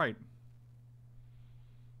 That's your right.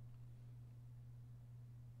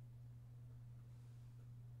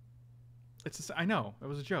 I know. It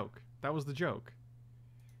was a joke. That was the joke.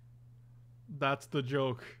 That's the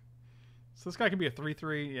joke. So this guy can be a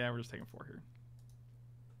 3/3. Yeah, we're just taking 4 here.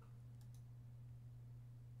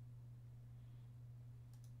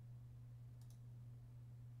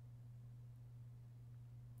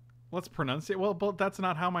 Let's pronounce it. Well, but that's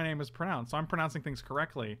not how my name is pronounced. So I'm pronouncing things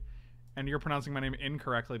correctly, and you're pronouncing my name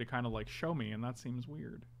incorrectly to kind of like show me, and that seems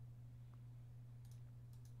weird.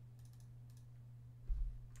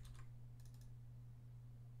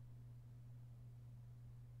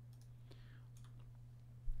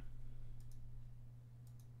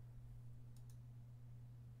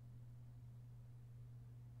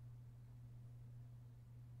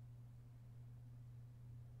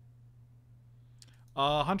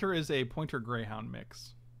 Hunter is a pointer greyhound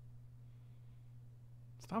mix.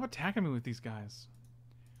 Stop attacking me with these guys.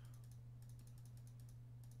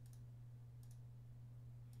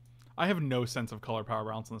 I have no sense of color power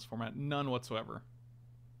balance in this format. None whatsoever.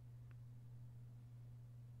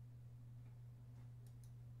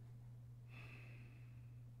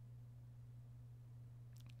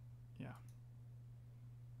 Yeah.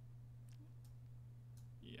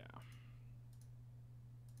 Yeah.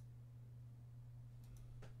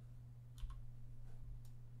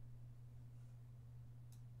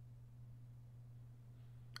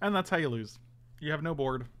 And that's how you lose. You have no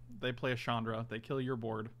board. They play a Chandra. They kill your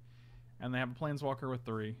board. And they have a Planeswalker with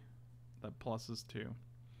 3. That pluses 2.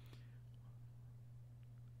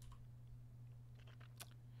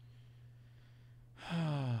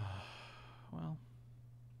 Well.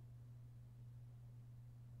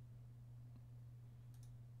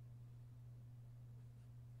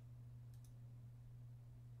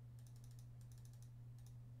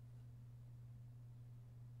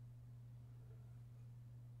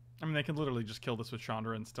 I mean, they can literally just kill this with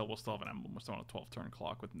Chandra and we'll still have an emblem. We're still on a 12-turn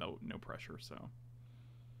clock with no pressure, so.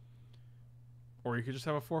 Or you could just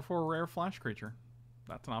have a 4/4 rare flash creature.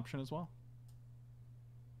 That's an option as well.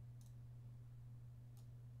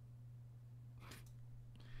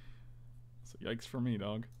 So yikes for me,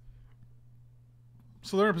 dog.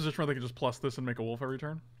 So they're in a position where they can just plus this and make a wolf every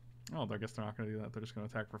turn? Oh, I guess they're not going to do that. They're just going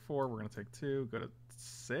to attack for 4. We're going to take 2. Go to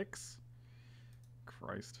 6.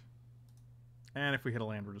 Christ. And if we hit a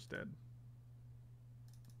land, we're just dead.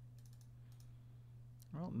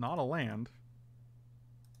 Well, not a land.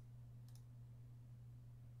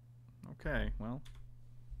 Okay, well.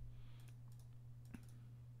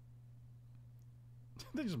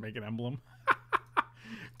 They just make an emblem.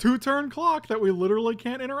 2-turn clock that we literally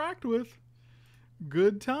can't interact with.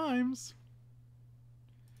 Good times.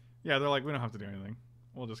 Yeah, they're like, we don't have to do anything.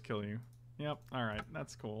 We'll just kill you. Yep, alright,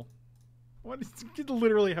 that's cool. What? You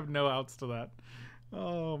literally have no outs to that.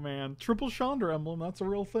 Oh, man. Triple Chandra emblem. That's a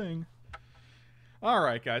real thing.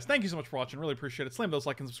 Alright, guys. Thank you so much for watching. Really appreciate it. Slam those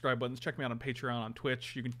like and subscribe buttons. Check me out on Patreon, on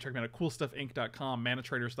Twitch. You can check me out at coolstuffinc.com,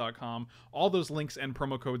 manatraders.com. All those links and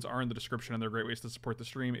promo codes are in the description, and they're great ways to support the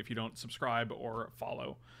stream if you don't subscribe or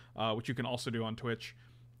follow, which you can also do on Twitch.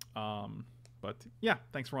 But, yeah.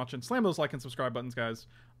 Thanks for watching. Slam those like and subscribe buttons, guys.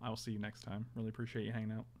 I will see you next time. Really appreciate you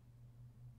hanging out.